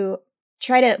to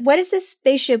try to, what does this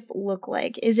spaceship look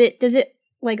like? Does it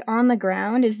like on the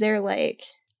ground? Is there like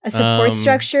a support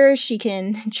structure she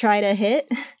can try to hit?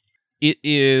 It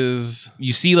is,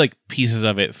 you see like pieces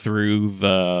of it through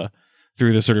the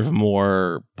sort of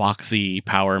more boxy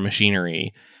power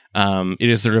machinery. It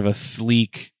is sort of a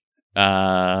sleek,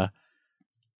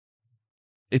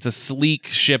 it's a sleek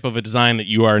ship of a design that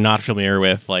you are not familiar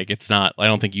with. Like, it's not. I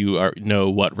don't think you know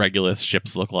what Regulus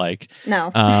ships look like.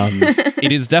 No.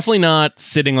 It is definitely not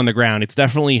sitting on the ground. It's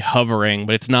definitely hovering,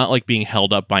 but it's not like being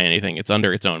held up by anything. It's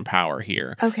under its own power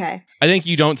here. Okay. I think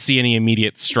you don't see any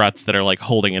immediate struts that are like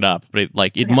holding it up, but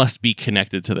it must be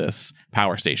connected to this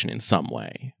power station in some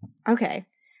way. Okay.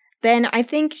 Then I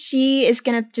think she is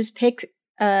going to just pick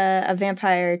a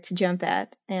vampire to jump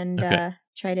at and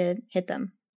try to hit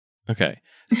them. Okay.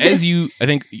 I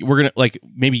think we're going to, like,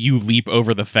 maybe you leap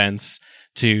over the fence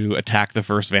to attack the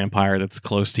first vampire that's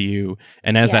close to you.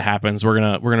 And as that happens, we're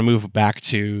going to move back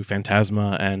to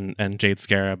Phantasma and Jade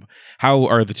Scarab. How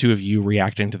are the two of you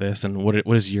reacting to this, and what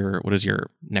is your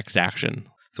next action?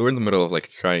 So we're in the middle of like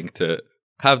trying to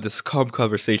have this calm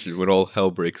conversation when all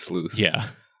hell breaks loose. Yeah.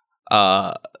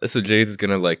 So Jade is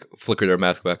gonna like flicker their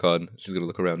mask back on. She's gonna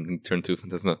look around and turn to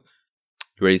Phantasma.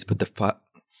 You ready to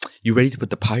put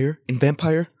the pyre in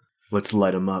vampire? Let's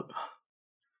light him up.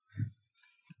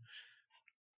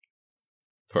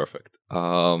 Perfect.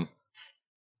 Phantasma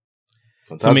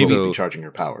maybe- will be charging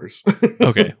her powers.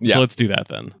 Okay. Yeah. So let's do that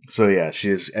then. So yeah,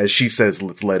 as she says,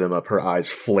 let's light him up. Her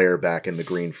eyes flare back in the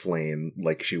green flame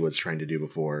like she was trying to do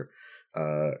before.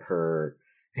 Her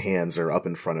hands are up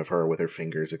in front of her with her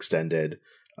fingers extended,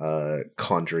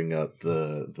 conjuring up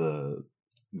the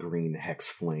green hex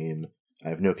flame. I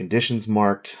have no conditions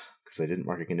marked because I didn't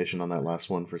mark a condition on that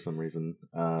last one for some reason.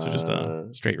 So just a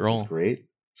straight roll. Which is great.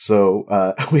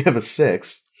 So we have a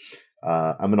 6.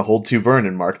 I'm going to hold 2 burn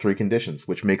and mark 3 conditions,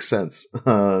 which makes sense.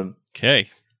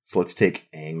 Okay. So let's take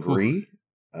angry.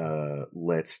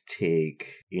 Let's take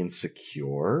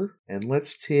insecure, and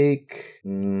let's take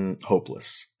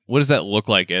hopeless. What does that look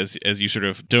like as you sort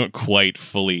of don't quite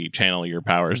fully channel your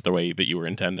powers the way that you were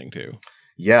intending to?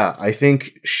 Yeah, I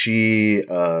think she,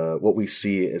 what we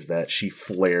see is that she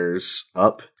flares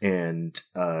up, and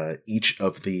each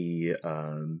of the,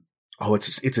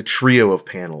 it's a trio of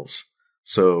panels.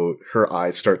 So her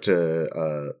eyes start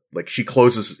to, like she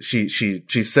closes,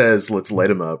 she says, let's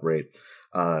light him up, right?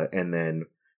 And then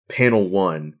panel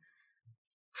 1,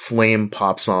 flame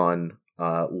pops on,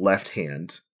 left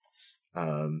hand.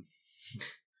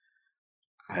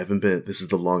 This is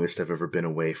the longest I've ever been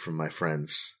away from my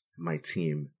friends, my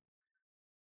team.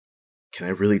 Can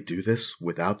I really do this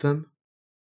without them?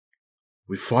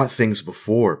 We've fought things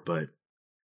before, but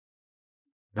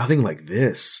nothing like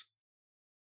this.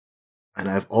 And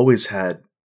I've always had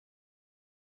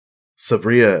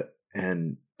Sabria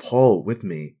and Paul with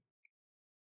me.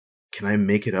 Can I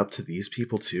make it up to these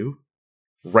people too?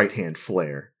 Right hand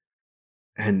flare.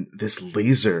 And this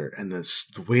laser and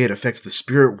the way it affects the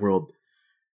spirit world.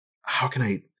 How can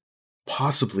I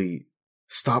possibly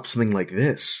stop something like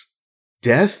this?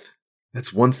 Death?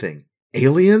 That's one thing.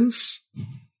 Aliens?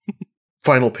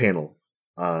 Final panel.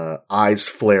 Eyes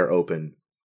flare open.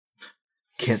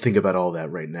 Can't think about all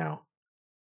that right now.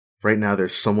 Right now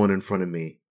there's someone in front of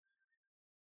me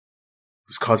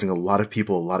who's causing a lot of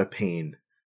people a lot of pain.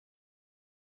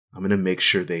 I'm gonna make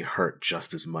sure they hurt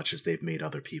just as much as they've made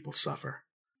other people suffer.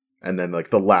 And then, like,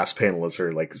 the last panel is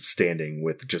her, like, standing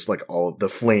with just, like, all the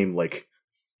flame, like,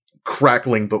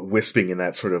 crackling but wisping in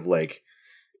that sort of, like,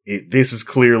 this is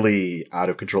clearly out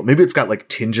of control. Maybe it's got, like,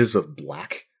 tinges of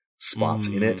black spots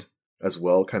in it as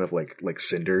well, kind of like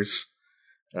cinders,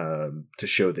 to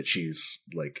show that she's,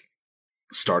 like,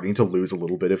 starting to lose a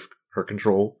little bit of her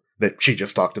control, that she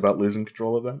just talked about losing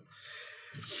control of that.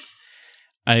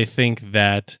 I think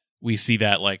that we see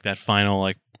that, like, that final,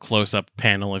 like, close-up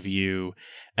panel of you,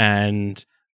 and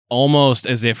almost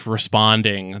as if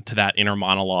responding to that inner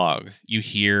monologue, you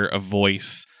hear a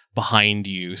voice behind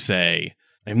you say,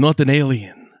 "I'm not an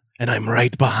alien, and I'm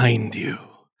right behind you."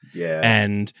 Yeah.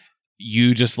 And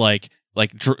you just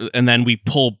and then we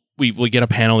get a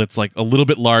panel that's like a little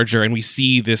bit larger, and we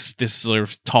see this sort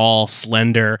of tall,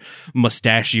 slender,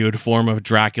 mustachioed form of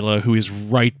Dracula who is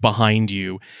right behind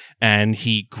you, and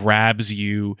he grabs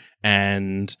you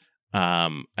and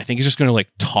I think he's just going to, like,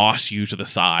 toss you to the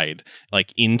side,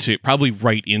 like, probably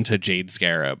right into Jade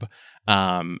Scarab,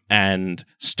 and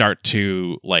start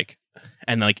to, like,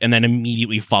 and then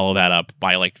immediately follow that up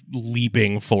by, like,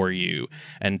 leaping for you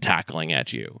and tackling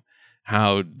at you.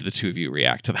 How do the two of you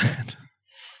react to that?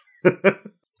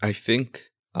 I think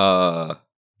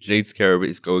Jade Scarab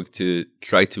is going to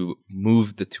try to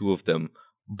move the two of them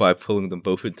by pulling them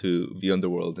both into the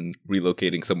underworld and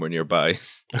relocating somewhere nearby.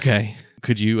 Okay.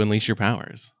 Could you unleash your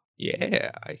powers?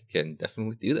 Yeah, I can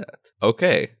definitely do that.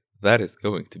 Okay. That is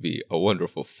going to be a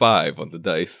wonderful 5 on the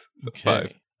dice. So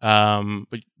Okay. 5.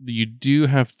 But you do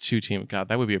have 2 team. God,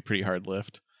 that would be a pretty hard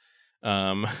lift.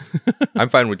 I'm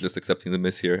fine with just accepting the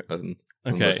miss here.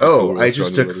 Okay. Unless you Oh, feel I real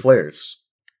just strongly took about it. flares.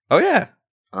 Oh yeah.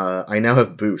 I now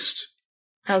have boost.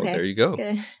 Well, Okay. there you go.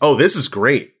 Good. Oh, this is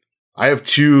great. I have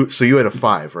 2. So you had a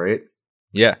 5, right?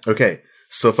 Yeah. Okay.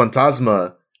 So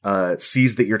Phantasma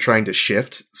sees that you're trying to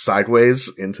shift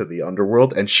sideways into the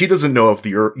underworld, and she doesn't know if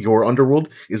your underworld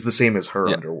is the same as her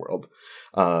Yeah. underworld.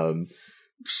 But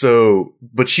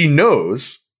she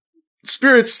knows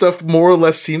spirit stuff more or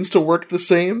less seems to work the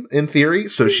same in theory.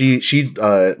 So she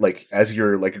like as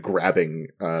you're like grabbing,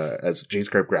 as Jade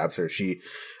Scarab grabs her, she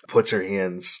puts her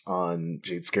hands on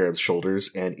Jade Scarab's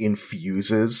shoulders and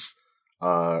infuses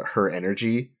her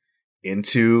energy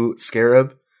into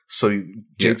Scarab. So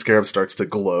Jade Scarab starts to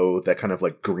glow that kind of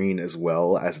like green as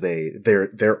well as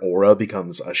their aura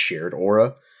becomes a shared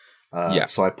aura.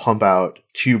 So I pump out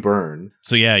 2 burn.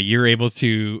 So yeah, you're able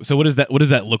to. So what does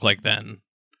that look like then,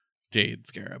 Jade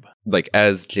Scarab? Like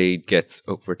as Jade gets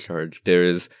overcharged, there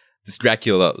is this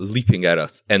Dracula leaping at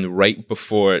us, and right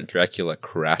before Dracula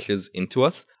crashes into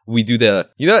us, we do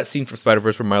that scene from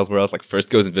Spider-Verse where Miles Morales like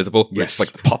first goes invisible? Where it's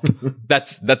Yes. like pop.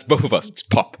 That's both of us. Just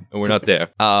pop. And we're not there.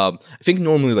 I think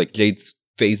normally like Jade's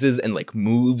phases and like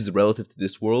moves relative to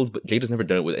this world, but Jade has never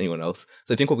done it with anyone else.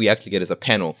 So I think what we actually get is a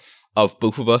panel of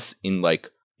both of us in like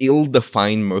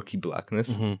ill-defined murky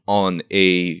blackness on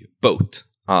a boat,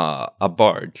 a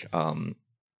barge,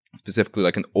 specifically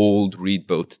like an old reed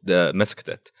boat, the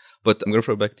Mesquite. But I'm going to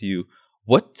throw it back to you.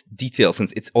 What detail,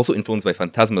 since it's also influenced by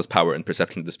Phantasma's power and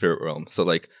perception of the spirit realm, so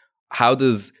like, how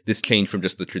does this change from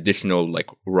just the traditional like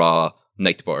raw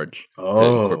night barge to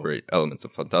incorporate elements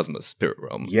of Phantasma's spirit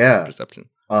realm perception?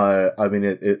 I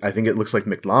mean, I think it looks like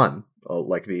Mictlan,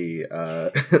 like the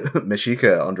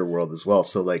Mexica underworld as well.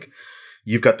 So like,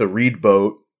 you've got the reed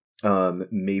boat.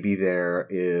 Maybe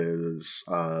there's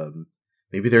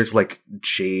like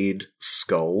jade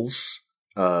skulls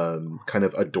kind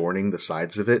of adorning the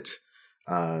sides of it.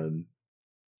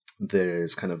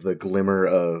 There's kind of the glimmer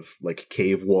of like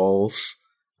cave walls,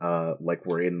 like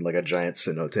we're in like a giant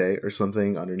cenote or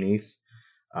something underneath.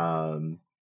 And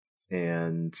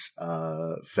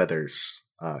feathers,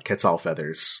 quetzal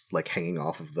feathers, like hanging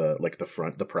off of the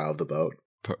prow of the boat.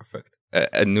 Perfect.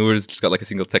 And Noor's just got like a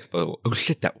single text bubble. Oh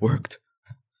shit, that worked.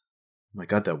 Oh my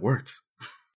god, that worked.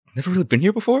 Never really been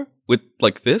here before with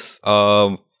like this.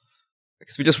 I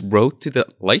guess we just rode to the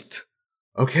light.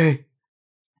 Okay.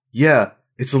 Yeah,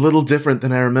 it's a little different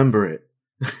than I remember it.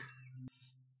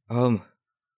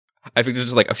 I think there's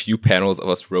just like a few panels of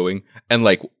us rowing, and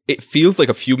like it feels like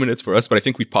a few minutes for us, but I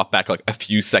think we pop back like a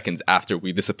few seconds after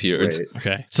we disappeared. Right.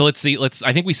 Okay, so let's see.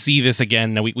 I think we see this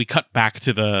again. Now we cut back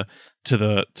to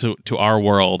our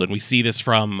world, and we see this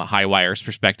from Highwire's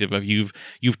perspective of you've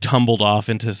tumbled off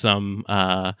into some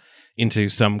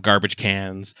garbage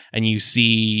cans, and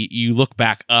you look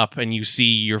back up and you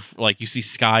see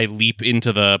Sky leap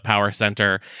into the power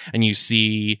center, and you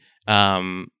see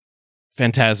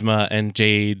Phantasma and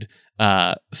Jade.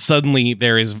 Suddenly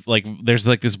there's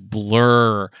this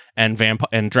blur,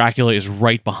 and Dracula is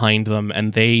right behind them,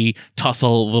 and they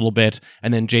tussle a little bit,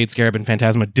 and then Jade Scarab and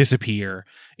Phantasma disappear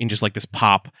in just like this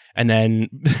pop, and then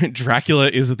Dracula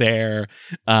is there,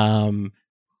 and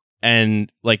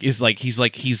he's I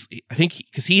think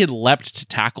because he had leapt to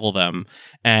tackle them,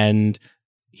 and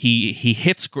he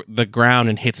hits the ground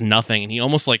and hits nothing, and he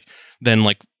almost like then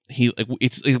like he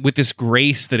it's with this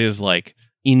grace that is like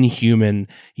inhuman,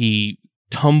 he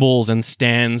tumbles and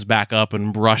stands back up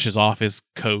and brushes off his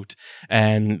coat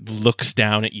and looks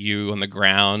down at you on the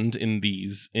ground in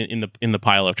the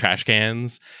pile of trash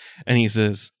cans, and he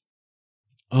says,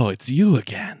 "Oh, it's you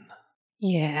again."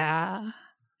 Yeah.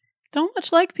 Don't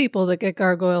much like people that get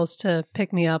gargoyles to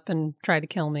pick me up and try to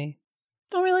kill me.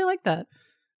 Don't really like that.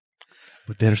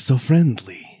 But they're so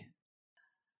friendly.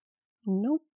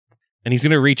 Nope. And he's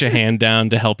going to reach a hand down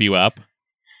to help you up.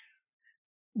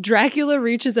 Dracula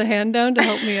reaches a hand down to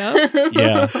help me up?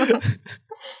 Yeah.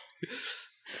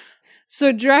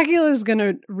 So Dracula's going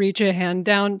to reach a hand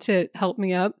down to help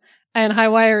me up, and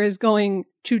Highwire is going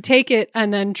to take it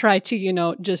and then try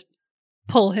to, just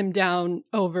pull him down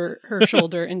over her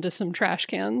shoulder into some trash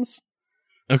cans.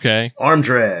 Okay. Arm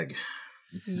drag.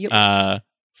 Yep.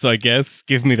 So I guess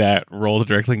give me that roll to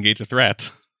directly engage a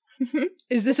threat.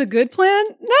 Is this a good plan?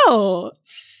 No.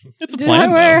 It's a Did plan,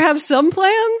 Highwire though. have some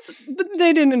plans? But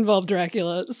they didn't involve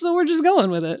Dracula, so we're just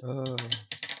going with it.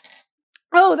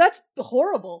 Oh, that's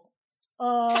horrible.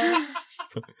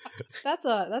 That's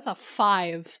a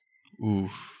 5.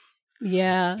 Oof.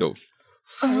 Yeah. Dope.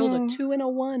 I rolled a 2 and a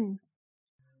 1.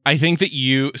 I think that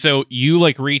you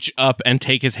like reach up and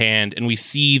take his hand, and we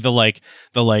see the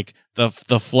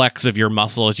flex of your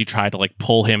muscle as you try to like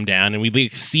pull him down, and we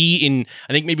see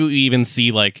I think maybe we even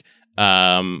see like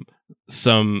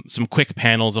some quick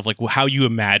panels of like how you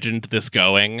imagined this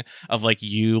going, of like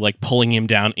you like pulling him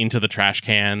down into the trash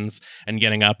cans and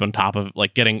getting up on top of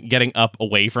like getting up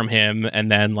away from him,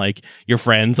 and then like your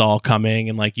friends all coming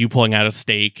and like you pulling out a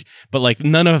stake, but like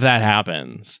none of that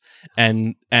happens,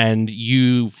 and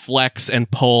you flex and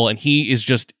pull and he is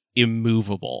just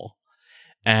immovable,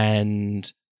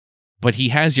 but he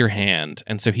has your hand,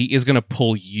 and so he is going to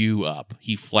pull you up.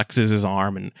 He flexes his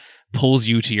arm and pulls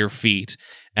you to your feet,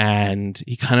 and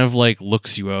he kind of like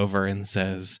looks you over and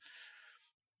says,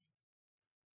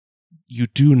 "You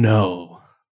do know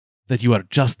that you are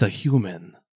just a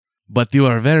human, but you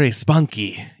are very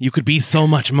spunky. You could be so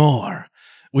much more.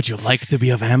 Would you like to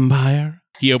be a vampire?"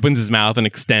 He opens his mouth and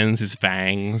extends his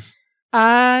fangs.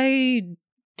 I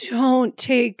don't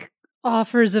take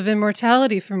offers of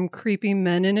immortality from creepy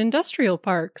men in industrial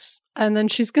parks. And then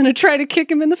she's going to try to kick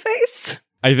him in the face.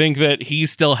 I think that he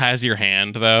still has your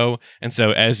hand, though. And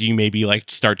so as you maybe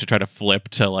like start to try to flip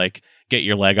to like get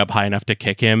your leg up high enough to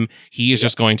kick him, he is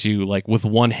just going to like with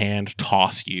one hand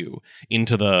toss you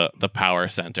into the power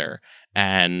center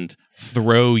and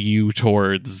throw you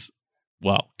towards,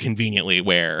 well, conveniently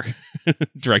where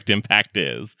direct impact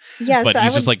is. Yeah, but so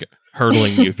he's just like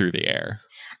hurtling you through the air.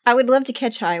 I would love to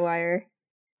catch Highwire.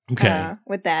 Okay.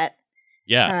 With that.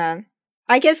 Yeah.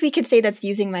 I guess we could say that's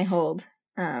using my hold.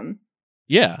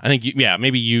 Yeah, I think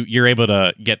maybe you're able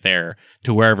to get there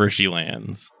to wherever she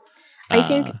lands. I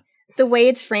think the way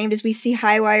it's framed is we see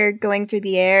Highwire going through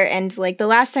the air, and like the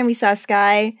last time we saw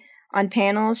Sky on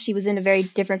panels, she was in a very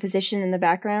different position in the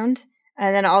background,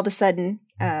 and then all of a sudden,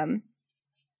 the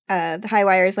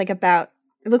Highwire is like it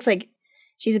looks like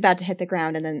she's about to hit the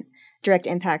ground, and then direct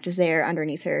impact is there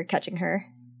underneath her, catching her.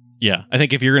 Yeah, I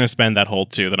think if you're going to spend that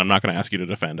hold too, then I'm not going to ask you to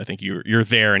defend. I think you're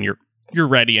there and you're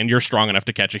ready and you're strong enough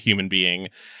to catch a human being.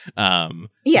 So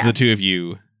the two of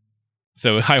you.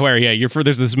 So Highwire,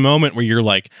 there's this moment where you're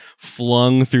like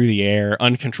flung through the air,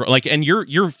 uncontrolled, like, and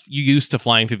you're used to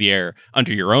flying through the air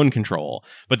under your own control,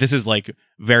 but this is like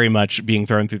very much being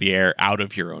thrown through the air out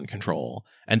of your own control,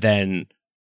 and then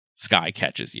Sky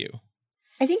catches you.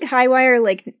 I think Highwire,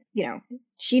 like,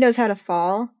 she knows how to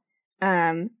fall,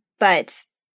 but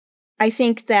I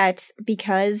think that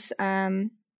because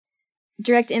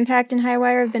Direct Impact and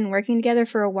Highwire have been working together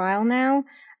for a while now,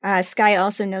 Sky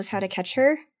also knows how to catch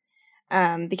her,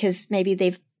 because maybe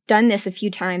they've done this a few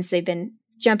times. They've been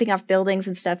jumping off buildings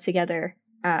and stuff together,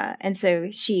 and so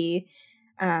she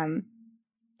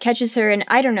catches her, and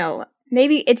I don't know,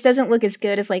 maybe it doesn't look as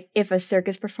good as like if a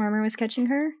circus performer was catching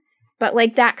her, but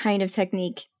like that kind of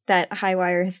technique that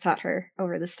Highwire has taught her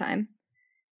over this time.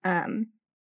 And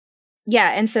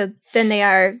so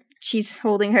then she's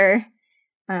holding her,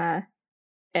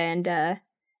 and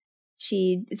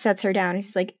she sets her down, and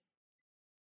she's like,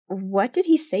 "What did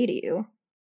he say to you?"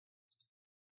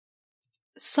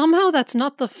 Somehow that's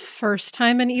not the first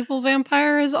time an evil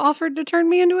vampire has offered to turn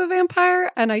me into a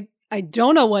vampire, and I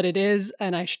don't know what it is,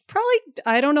 and I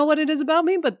don't know what it is about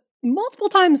me, but multiple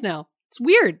times now. It's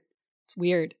weird.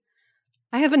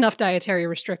 I have enough dietary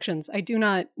restrictions. I do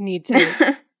not need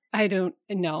to. I don't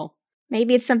know.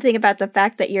 Maybe it's something about the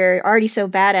fact that you're already so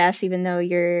badass, even though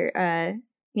you're,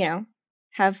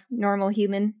 have normal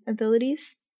human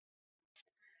abilities.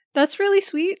 That's really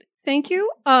sweet. Thank you.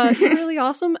 You're really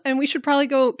awesome. And we should probably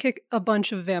go kick a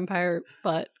bunch of vampire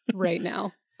butt right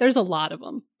now. There's a lot of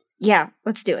them. Yeah,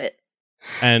 let's do it.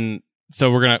 And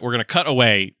so we're gonna cut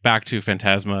away back to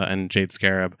Phantasma and Jade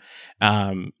Scarab.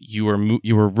 You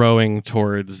were rowing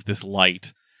towards this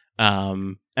light,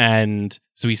 and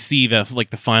so we see the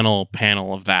final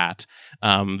panel of that.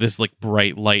 This like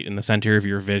bright light in the center of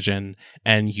your vision,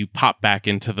 and you pop back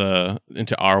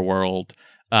into our world,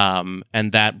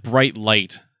 and that bright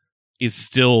light is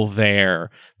still there,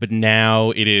 but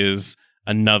now it is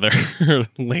another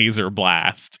laser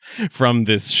blast from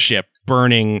this ship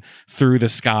burning through the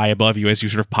sky above you as you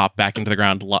sort of pop back into the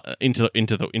ground,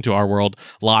 into our world,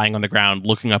 lying on the ground,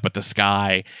 looking up at the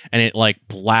sky, and it like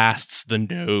blasts the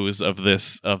nose of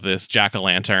this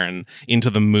jack-o'-lantern into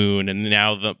the moon, and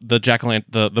now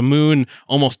the moon,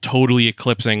 almost totally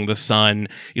eclipsing the sun,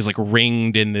 is like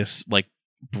ringed in this like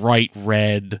bright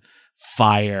red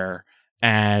fire,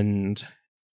 and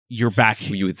you're back.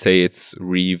 You would say it's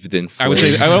wreathed in flames.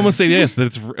 I would almost say this,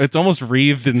 that it's almost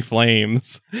wreathed in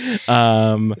flames.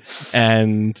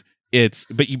 And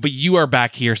but you are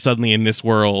back here suddenly in this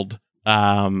world,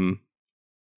 lying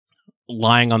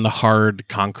on the hard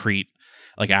concrete,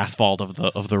 like asphalt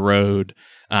of the road.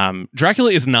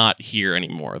 Dracula is not here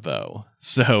anymore though.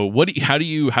 So how do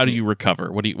you recover?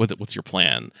 What's your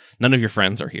plan? None of your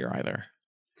friends are here either.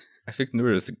 I think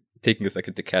Nura is taking a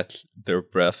second to catch their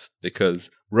breath because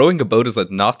rowing a boat is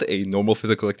not a normal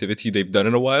physical activity they've done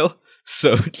in a while.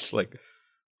 So just like,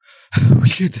 we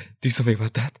should do something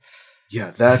about that.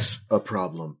 Yeah, that's a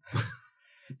problem.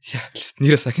 Yeah, just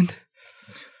need a second.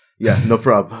 Yeah, no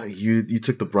problem. You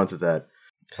took the brunt of that.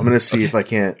 I'm gonna see if I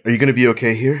can't. Are you gonna be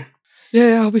okay here?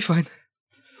 Yeah, I'll be fine.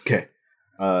 Okay.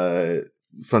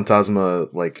 Phantasma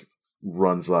like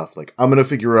runs off. Like, I'm gonna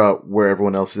figure out where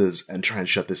everyone else is and try and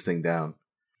shut this thing down.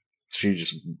 She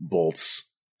just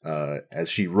bolts. As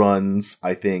she runs,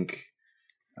 I think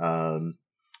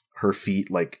her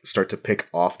feet like start to pick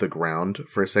off the ground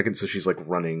for a second, so she's like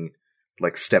running,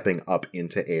 like stepping up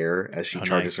into air as she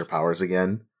charges her powers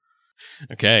again.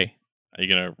 Okay. Are you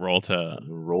gonna roll to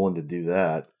rolling to do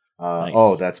that? Nice.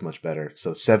 Oh, that's much better.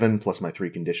 So 7 plus my 3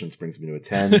 conditions brings me to a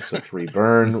 10. So 3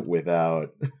 burn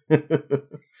without.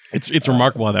 It's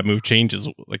remarkable how that move changes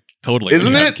like totally,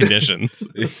 isn't it? Conditions.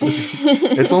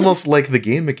 It's almost like the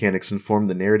game mechanics inform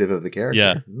the narrative of the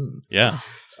character. Yeah.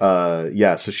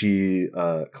 Yeah. So she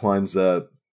climbs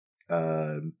up.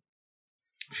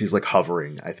 She's like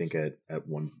hovering, I think, at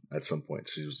some point.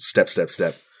 She's step,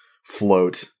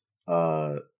 float.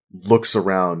 Looks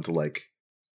around like,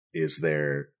 is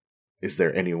there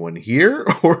anyone here,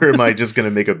 or am I just going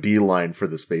to make a beeline for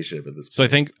the spaceship at this point? So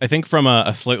I think from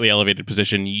a slightly elevated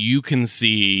position, you can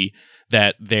see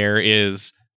that there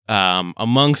is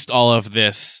amongst all of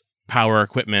this power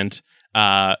equipment,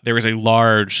 there is a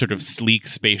large sort of sleek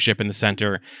spaceship in the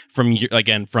center. From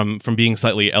being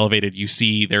slightly elevated, you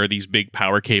see there are these big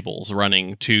power cables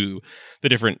running to the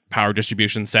different power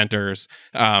distribution centers.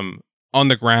 On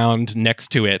the ground next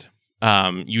to it,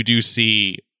 you do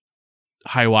see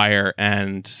Highwire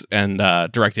and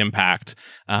Direct Impact,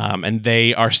 and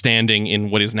they are standing in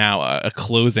what is now a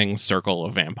closing circle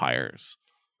of vampires.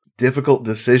 Difficult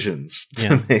decisions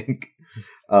to make.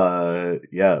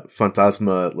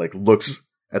 Phantasma like looks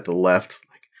at the left,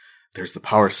 like, there's the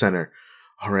power center.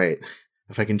 All right,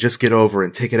 if I can just get over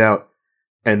and take it out.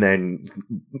 And then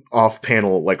off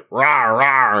panel, like, rah,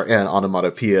 rah, and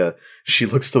onomatopoeia, she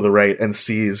looks to the right and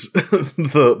sees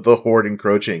the horde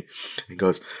encroaching and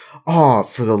goes, oh,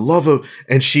 for the love of...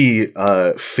 And she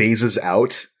phases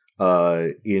out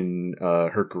in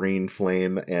her green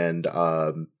flame and...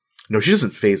 no, she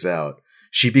doesn't phase out.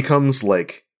 She becomes,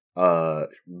 like,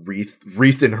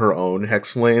 wreathed in her own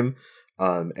hex flame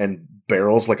and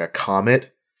barrels like a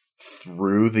comet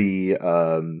through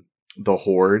the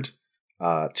horde.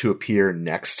 To appear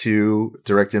next to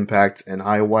Direct Impact and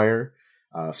Highwire,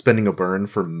 spending a burn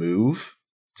for move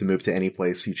to any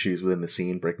place you choose within the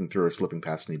scene, breaking through or slipping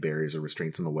past any barriers or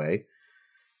restraints in the way.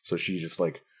 So she just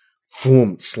like,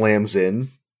 boom, slams in,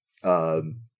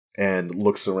 and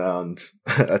looks around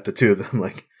at the two of them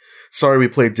like, sorry we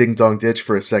played Ding Dong Ditch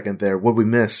for a second there, what'd we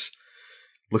miss?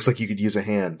 Looks like you could use a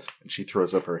hand. And she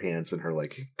throws up her hands in her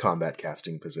like combat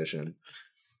casting position.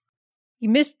 You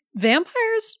missed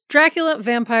vampires? Dracula,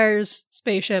 vampires,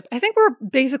 spaceship. I think we're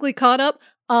basically caught up.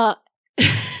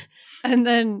 And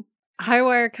then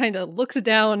Highwire kind of looks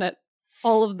down at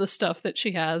all of the stuff that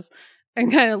she has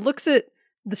and kind of looks at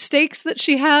the stakes that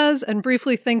she has and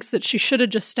briefly thinks that she should have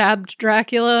just stabbed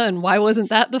Dracula, and why wasn't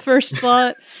that the first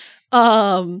thought?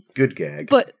 Good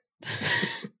gag.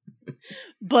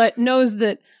 But knows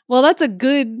that, well, that's a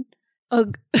good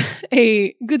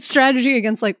strategy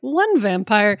against like one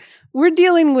vampire. We're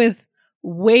dealing with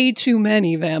way too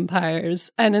many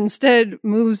vampires, and instead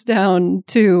moves down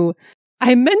to,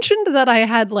 I mentioned that I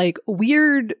had like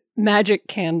weird magic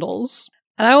candles,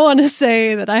 and I want to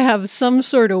say that I have some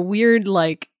sort of weird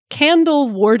like candle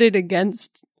warded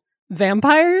against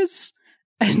vampires,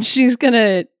 and she's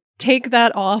gonna take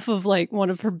that off of like one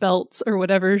of her belts or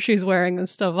whatever she's wearing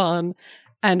this stuff on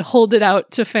and hold it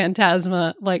out to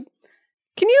Phantasma like,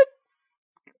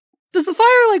 does the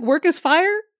fire like work as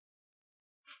fire?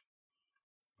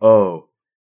 Oh,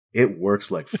 it works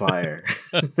like fire.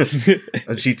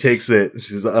 And she takes it.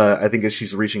 She's, I think as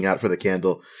she's reaching out for the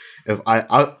candle, if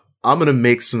I'm gonna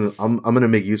make I'm gonna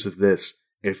make use of this.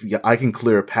 If I can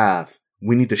clear a path,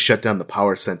 we need to shut down the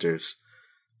power centers.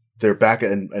 They're back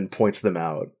and points them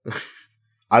out.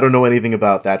 I don't know anything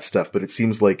about that stuff, but it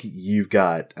seems like you've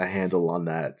got a handle on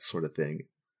that sort of thing.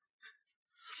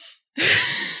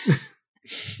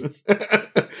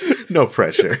 No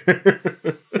pressure.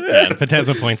 And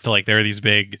Phantasma points to like there are these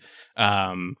big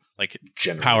like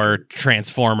power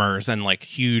transformers and like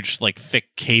huge like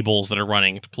thick cables that are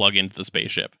running to plug into the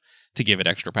spaceship to give it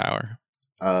extra power.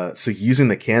 So using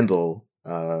the candle,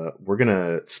 we're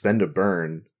gonna spend a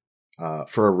burn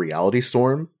for a reality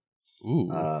storm. Ooh.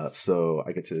 So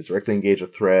I get to directly engage a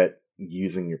threat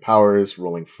using your powers,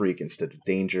 rolling freak instead of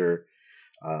danger.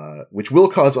 which will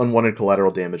cause unwanted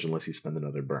collateral damage unless you spend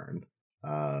another burn.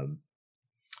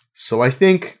 So I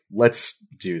think let's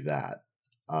do that.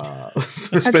 So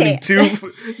we're spending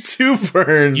two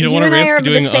burn. You don't want to and I are risk of the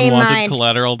doing same unwanted mind.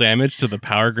 collateral damage to the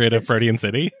power grid of Protean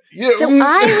City? Yeah. So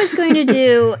I was going to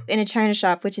do in a China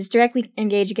shop, which is directly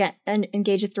engage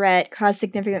a threat, cause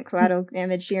significant collateral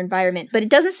damage to your environment, but it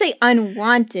doesn't say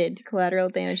unwanted collateral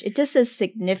damage. It just says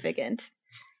significant.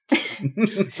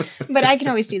 But I can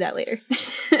always do that later.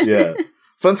 Yeah.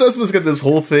 Phantasma's got this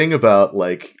whole thing about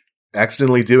like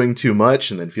accidentally doing too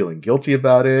much and then feeling guilty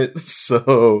about it.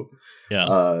 So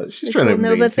Yeah. she's This trying to whole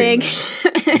Nova maintain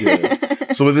thing. that.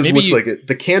 Yeah. So what this Maybe looks you- like,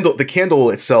 the candle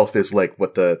itself is like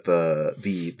what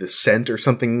the scent or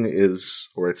something is,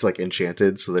 or it's like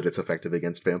enchanted so that it's effective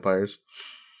against vampires.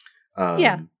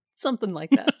 Yeah, something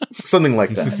like that. Something like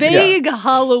that. Yeah. Vague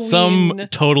Halloween. Some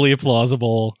totally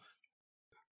plausible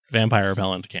vampire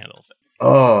repellent candle.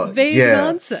 Oh, vague yeah.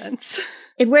 nonsense.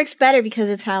 It works better because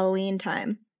it's Halloween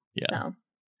time. Yeah. So.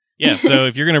 Yeah, so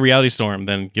if you're going to reality storm,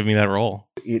 then give me that roll.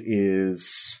 It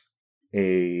is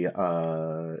a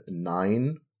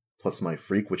 9 plus my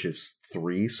freak, which is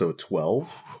 3, so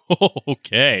 12.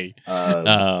 Okay.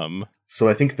 So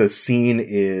I think the scene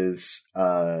is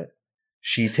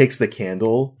she takes the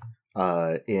candle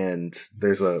and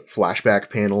there's a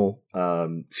flashback panel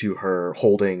to her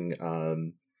holding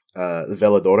the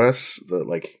veladoras,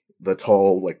 the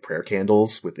tall like prayer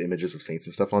candles with images of saints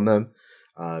and stuff on them.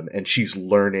 And she's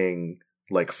learning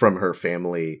like from her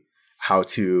family how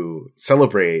to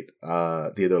celebrate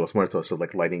Dia de los Muertos, so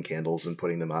like lighting candles and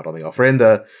putting them out on the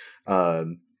ofrenda.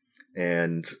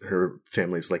 And her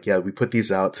family's like, yeah, we put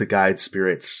these out to guide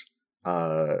spirits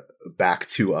back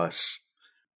to us.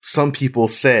 Some people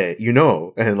say,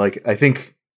 and like I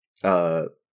think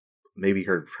maybe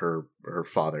her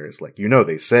father is like,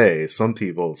 they say, some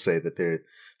people say that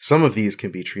some of these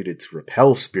can be treated to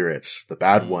repel spirits, the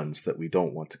bad ones that we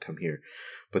don't want to come here.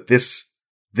 But this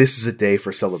is a day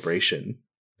for celebration.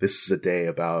 This is a day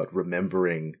about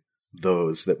remembering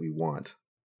those that we want.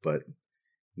 But,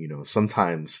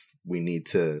 sometimes we need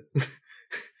to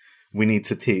make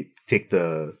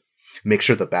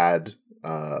sure the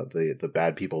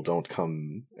bad people don't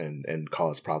come and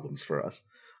cause problems for us.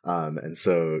 And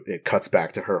so it cuts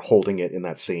back to her holding it in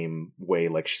that same way,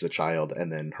 like she's a child,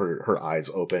 and then her eyes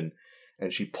open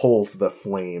and she pulls the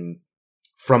flame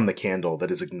from the candle that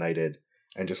is ignited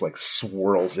and just like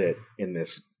swirls it in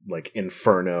this like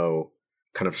inferno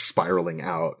kind of spiraling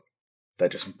out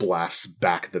that just blasts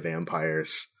back the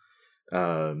vampires.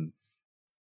 And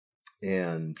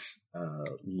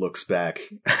looks back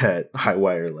at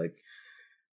Highwire like,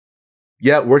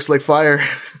 yeah, it works like fire.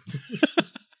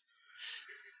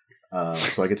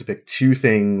 So I get to pick 2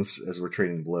 things as we're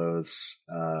trading blows.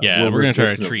 Yeah, we'll we're going to try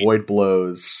resist to and treat. avoid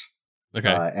blows.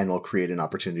 Okay, And we'll create an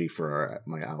opportunity for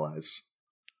my allies.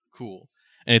 cool.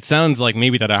 And it sounds like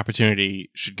maybe that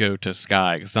opportunity should go to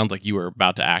Sky, because it sounds like you were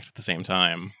about to act at the same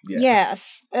time. Yeah.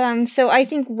 Yes. So I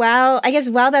think while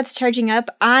that's charging up,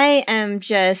 I am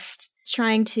just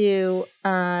trying to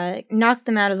knock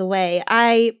them out of the way.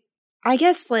 I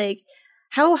guess, like,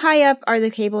 how high up are the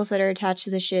cables that are attached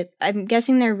to the ship? I'm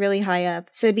guessing they're really high up,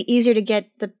 so it'd be easier to get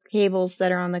the cables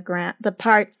that are on the ground, the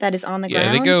part that is on the ground.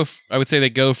 Yeah, they go. I would say they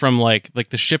go from like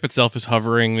the ship itself is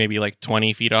hovering maybe like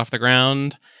 20 feet off the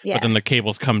ground, Yeah. but then the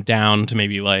cables come down to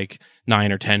maybe like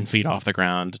 9 or 10 feet off the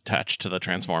ground, attached to the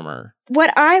transformer.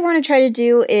 What I want to try to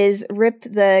do is rip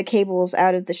the cables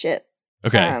out of the ship.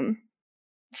 Okay.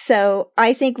 So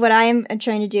I think what I'm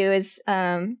trying to do is,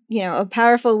 a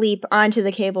powerful leap onto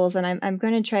the cables, and I'm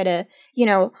going to try to,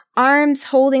 arms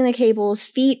holding the cables,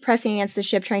 feet pressing against the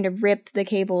ship, trying to rip the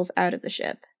cables out of the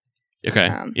ship.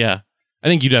 Okay. Yeah. I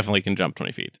think you definitely can jump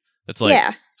 20 feet. That's like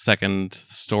Yeah. second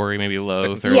story, maybe low,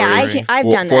 Second third Yeah, story. I've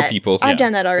Four- done four that. people. I've Yeah.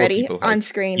 done that already people, on right?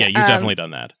 screen. Yeah, you've definitely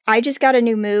done that. I just got a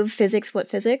new move, Physics What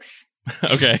Physics.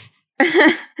 Okay.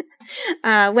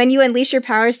 When you unleash your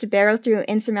powers to barrel through an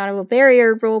insurmountable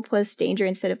barrier, roll plus danger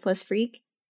instead of plus freak.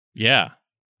 Yeah.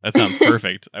 That sounds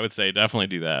perfect. I would say definitely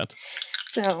do that.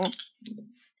 So,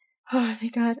 oh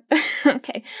thank God.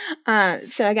 Okay.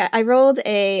 So I rolled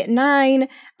a 9,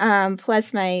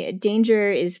 plus my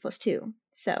danger is plus 2.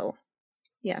 So,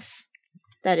 yes,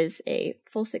 that is a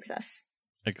full success.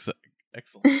 Excellent.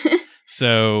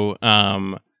 So,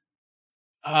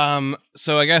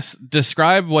 so I guess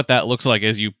describe what that looks like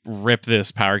as you rip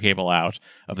this power cable out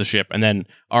of the ship, and then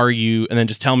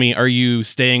just tell me, are you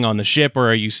staying on the ship or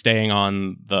are you staying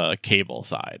on the cable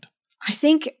side? I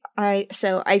think I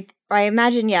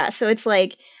imagine, yeah. So it's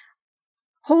like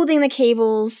holding the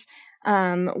cables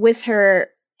with her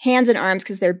hands and arms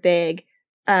because they're big,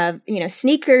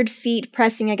 sneakered feet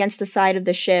pressing against the side of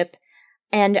the ship.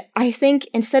 And I think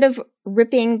instead of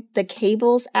ripping the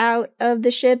cables out of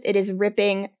the ship, it is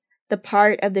ripping the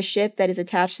part of the ship that is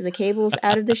attached to the cables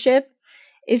out of the ship.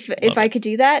 If I could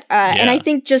do that. And I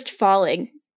think just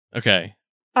falling. Okay.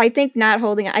 I think not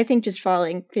holding it. I think just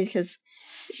falling, because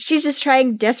she's just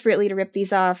trying desperately to rip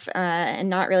these off and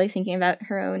not really thinking about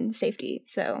her own safety.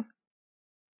 So,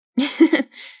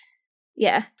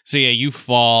 yeah. So yeah, you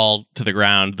fall to the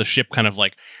ground. The ship kind of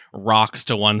like rocks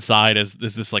to one side as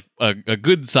this like a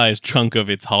good sized chunk of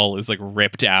its hull is like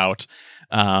ripped out,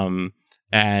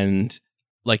 and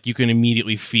like you can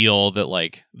immediately feel that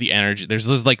like the energy there's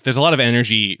a lot of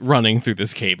energy running through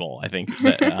this cable. I think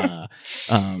that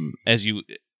as you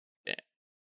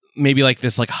maybe like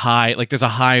this like high, like there's a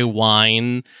high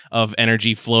whine of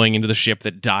energy flowing into the ship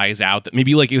that dies out, that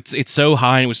maybe like it's so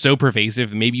high and it was so pervasive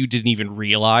that maybe you didn't even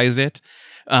realize it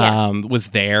was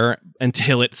there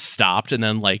until it stopped, and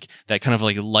then like that kind of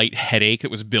like light headache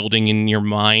that was building in your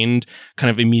mind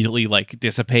kind of immediately like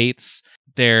dissipates.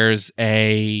 There's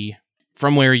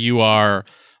from where you are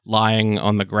lying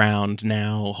on the ground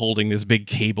now, holding this big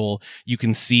cable, you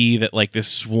can see that like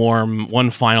this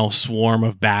one final swarm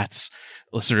of bats,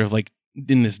 sort of like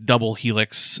in this double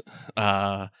helix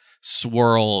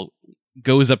swirl,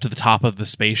 goes up to the top of the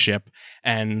spaceship,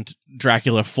 and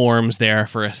Dracula forms there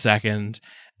for a second,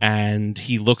 and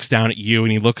he looks down at you,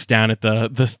 and he looks down at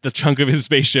the chunk of his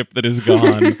spaceship that is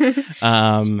gone,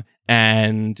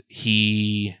 and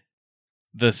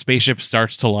the spaceship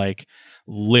starts to like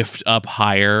lift up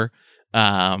higher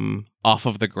off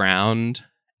of the ground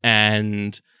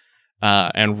and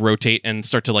rotate and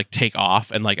start to like take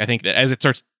off. And like I think that as it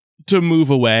starts to move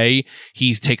away,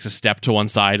 he takes a step to one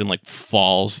side and like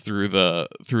falls through a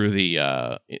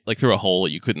hole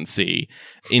that you couldn't see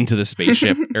into the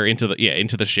spaceship or into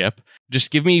the ship.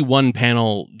 Just give me one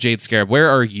panel, Jade Scarab. Where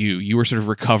are you? You were sort of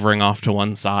recovering off to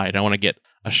one side. I want to get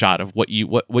a shot of what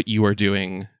you are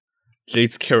doing.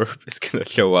 Jade Scarab is gonna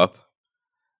show up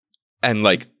and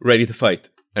like ready to fight,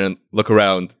 and then look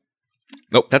around.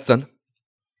 Nope, that's done.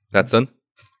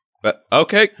 But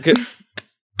okay,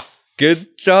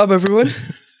 good job, everyone.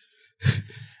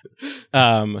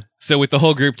 So with the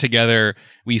whole group together,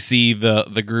 we see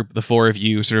the group, the four of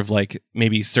you, sort of like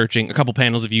maybe searching, a couple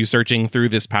panels of you searching through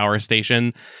this power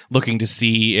station, looking to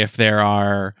see if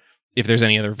there's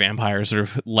any other vampires sort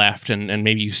of left, and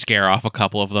maybe you scare off a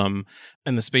couple of them.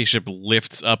 And the spaceship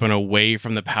lifts up and away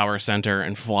from the power center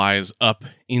and flies up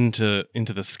into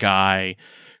the sky,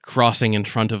 crossing in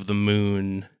front of the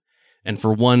moon. And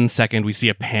for 1 second, we see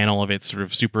a panel of it sort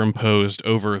of superimposed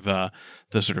over the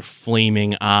sort of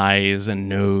flaming eyes and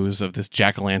nose of this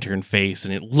jack-o'-lantern face.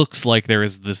 And it looks like there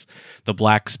is the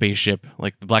black spaceship,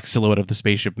 like the black silhouette of the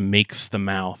spaceship makes the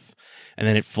mouth. And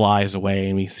then it flies away,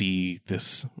 and we see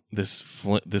this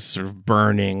sort of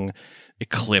burning,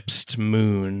 eclipsed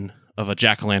moon of a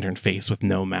jack-o'-lantern face with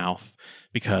no mouth.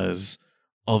 Because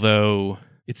although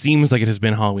it seems like it has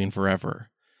been Halloween forever,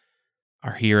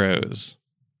 our heroes,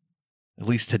 at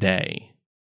least today,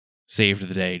 saved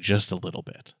the day just a little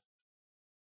bit.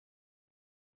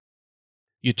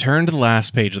 You turn to the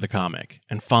last page of the comic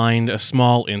and find a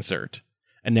small insert,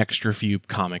 an extra few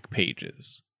comic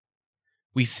pages.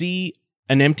 We see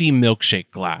an empty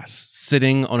milkshake glass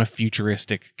sitting on a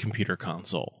futuristic computer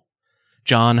console.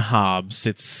 John Hobbs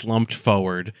sits slumped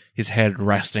forward, his head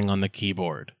resting on the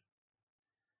keyboard.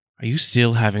 Are you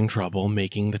still having trouble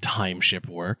making the time ship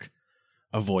work?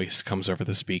 A voice comes over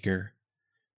the speaker.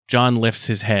 John lifts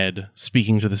his head,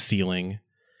 speaking to the ceiling.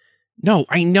 No,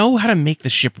 I know how to make the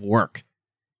ship work.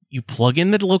 You plug in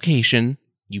the location,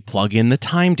 you plug in the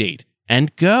time date,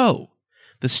 and go.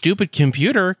 The stupid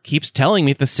computer keeps telling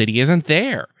me the city isn't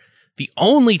there. The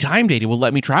only time date it will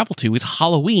let me travel to is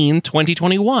Halloween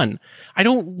 2021. I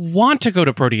don't want to go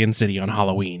to Protean City on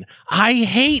Halloween. I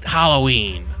hate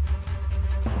Halloween.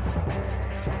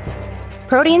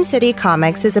 Protean City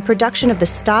Comics is a production of the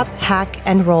Stop, Hack,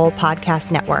 and Roll podcast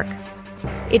network.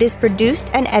 It is produced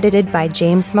and edited by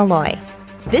James Malloy.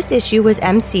 This issue was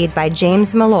emceed by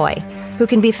James Malloy, who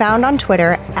can be found on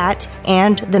Twitter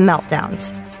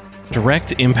 @AndTheMeltdowns.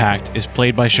 Direct Impact is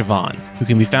played by Siobhan, who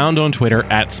can be found on Twitter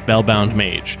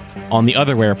 @SpellboundMage, on the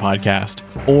Otherware podcast,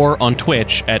 or on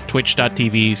Twitch at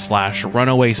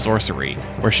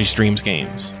twitch.tv/runawaysorcery, where she streams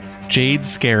games. Jade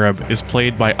Scarab is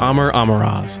played by Amar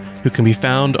Amaraz, who can be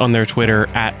found on their Twitter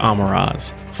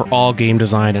 @Amaraz for all game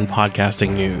design and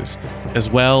podcasting news, as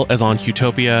well as on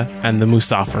Utopia and the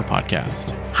Musafir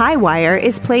podcast. Highwire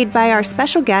is played by our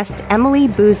special guest Emily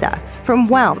Booza from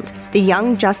Whelmed, the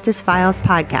Young Justice Files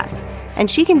podcast,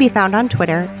 and she can be found on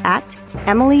Twitter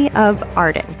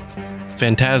 @EmilyofArden.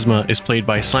 Phantasma is played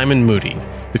by Simon Moody,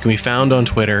 who can be found on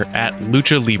Twitter at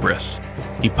Lucha Libris.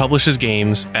 He publishes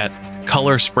games at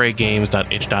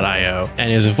colorspraygames.itch.io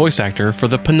and is a voice actor for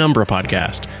the Penumbra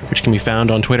podcast, which can be found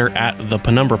on Twitter at the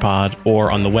PenumbraPod or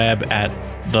on the web at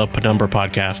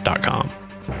thpenumbrapodcast.com.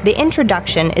 The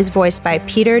introduction is voiced by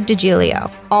Peter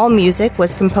DiGilio. All music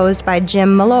was composed by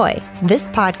Jim Malloy. This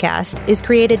podcast is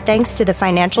created thanks to the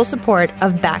financial support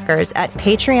of backers at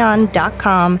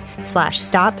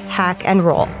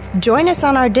patreon.com/stophackandroll. Join us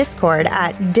on our Discord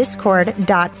at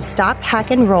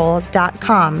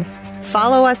discord.stophackandroll.com.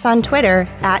 Follow us on Twitter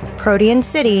at Protean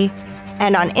City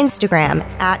and on Instagram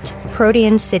at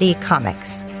Protean City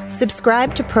Comics.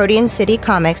 Subscribe to Protean City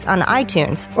Comics on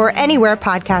iTunes or anywhere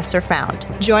podcasts are found.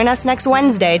 Join us next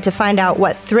Wednesday to find out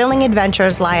what thrilling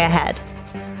adventures lie ahead.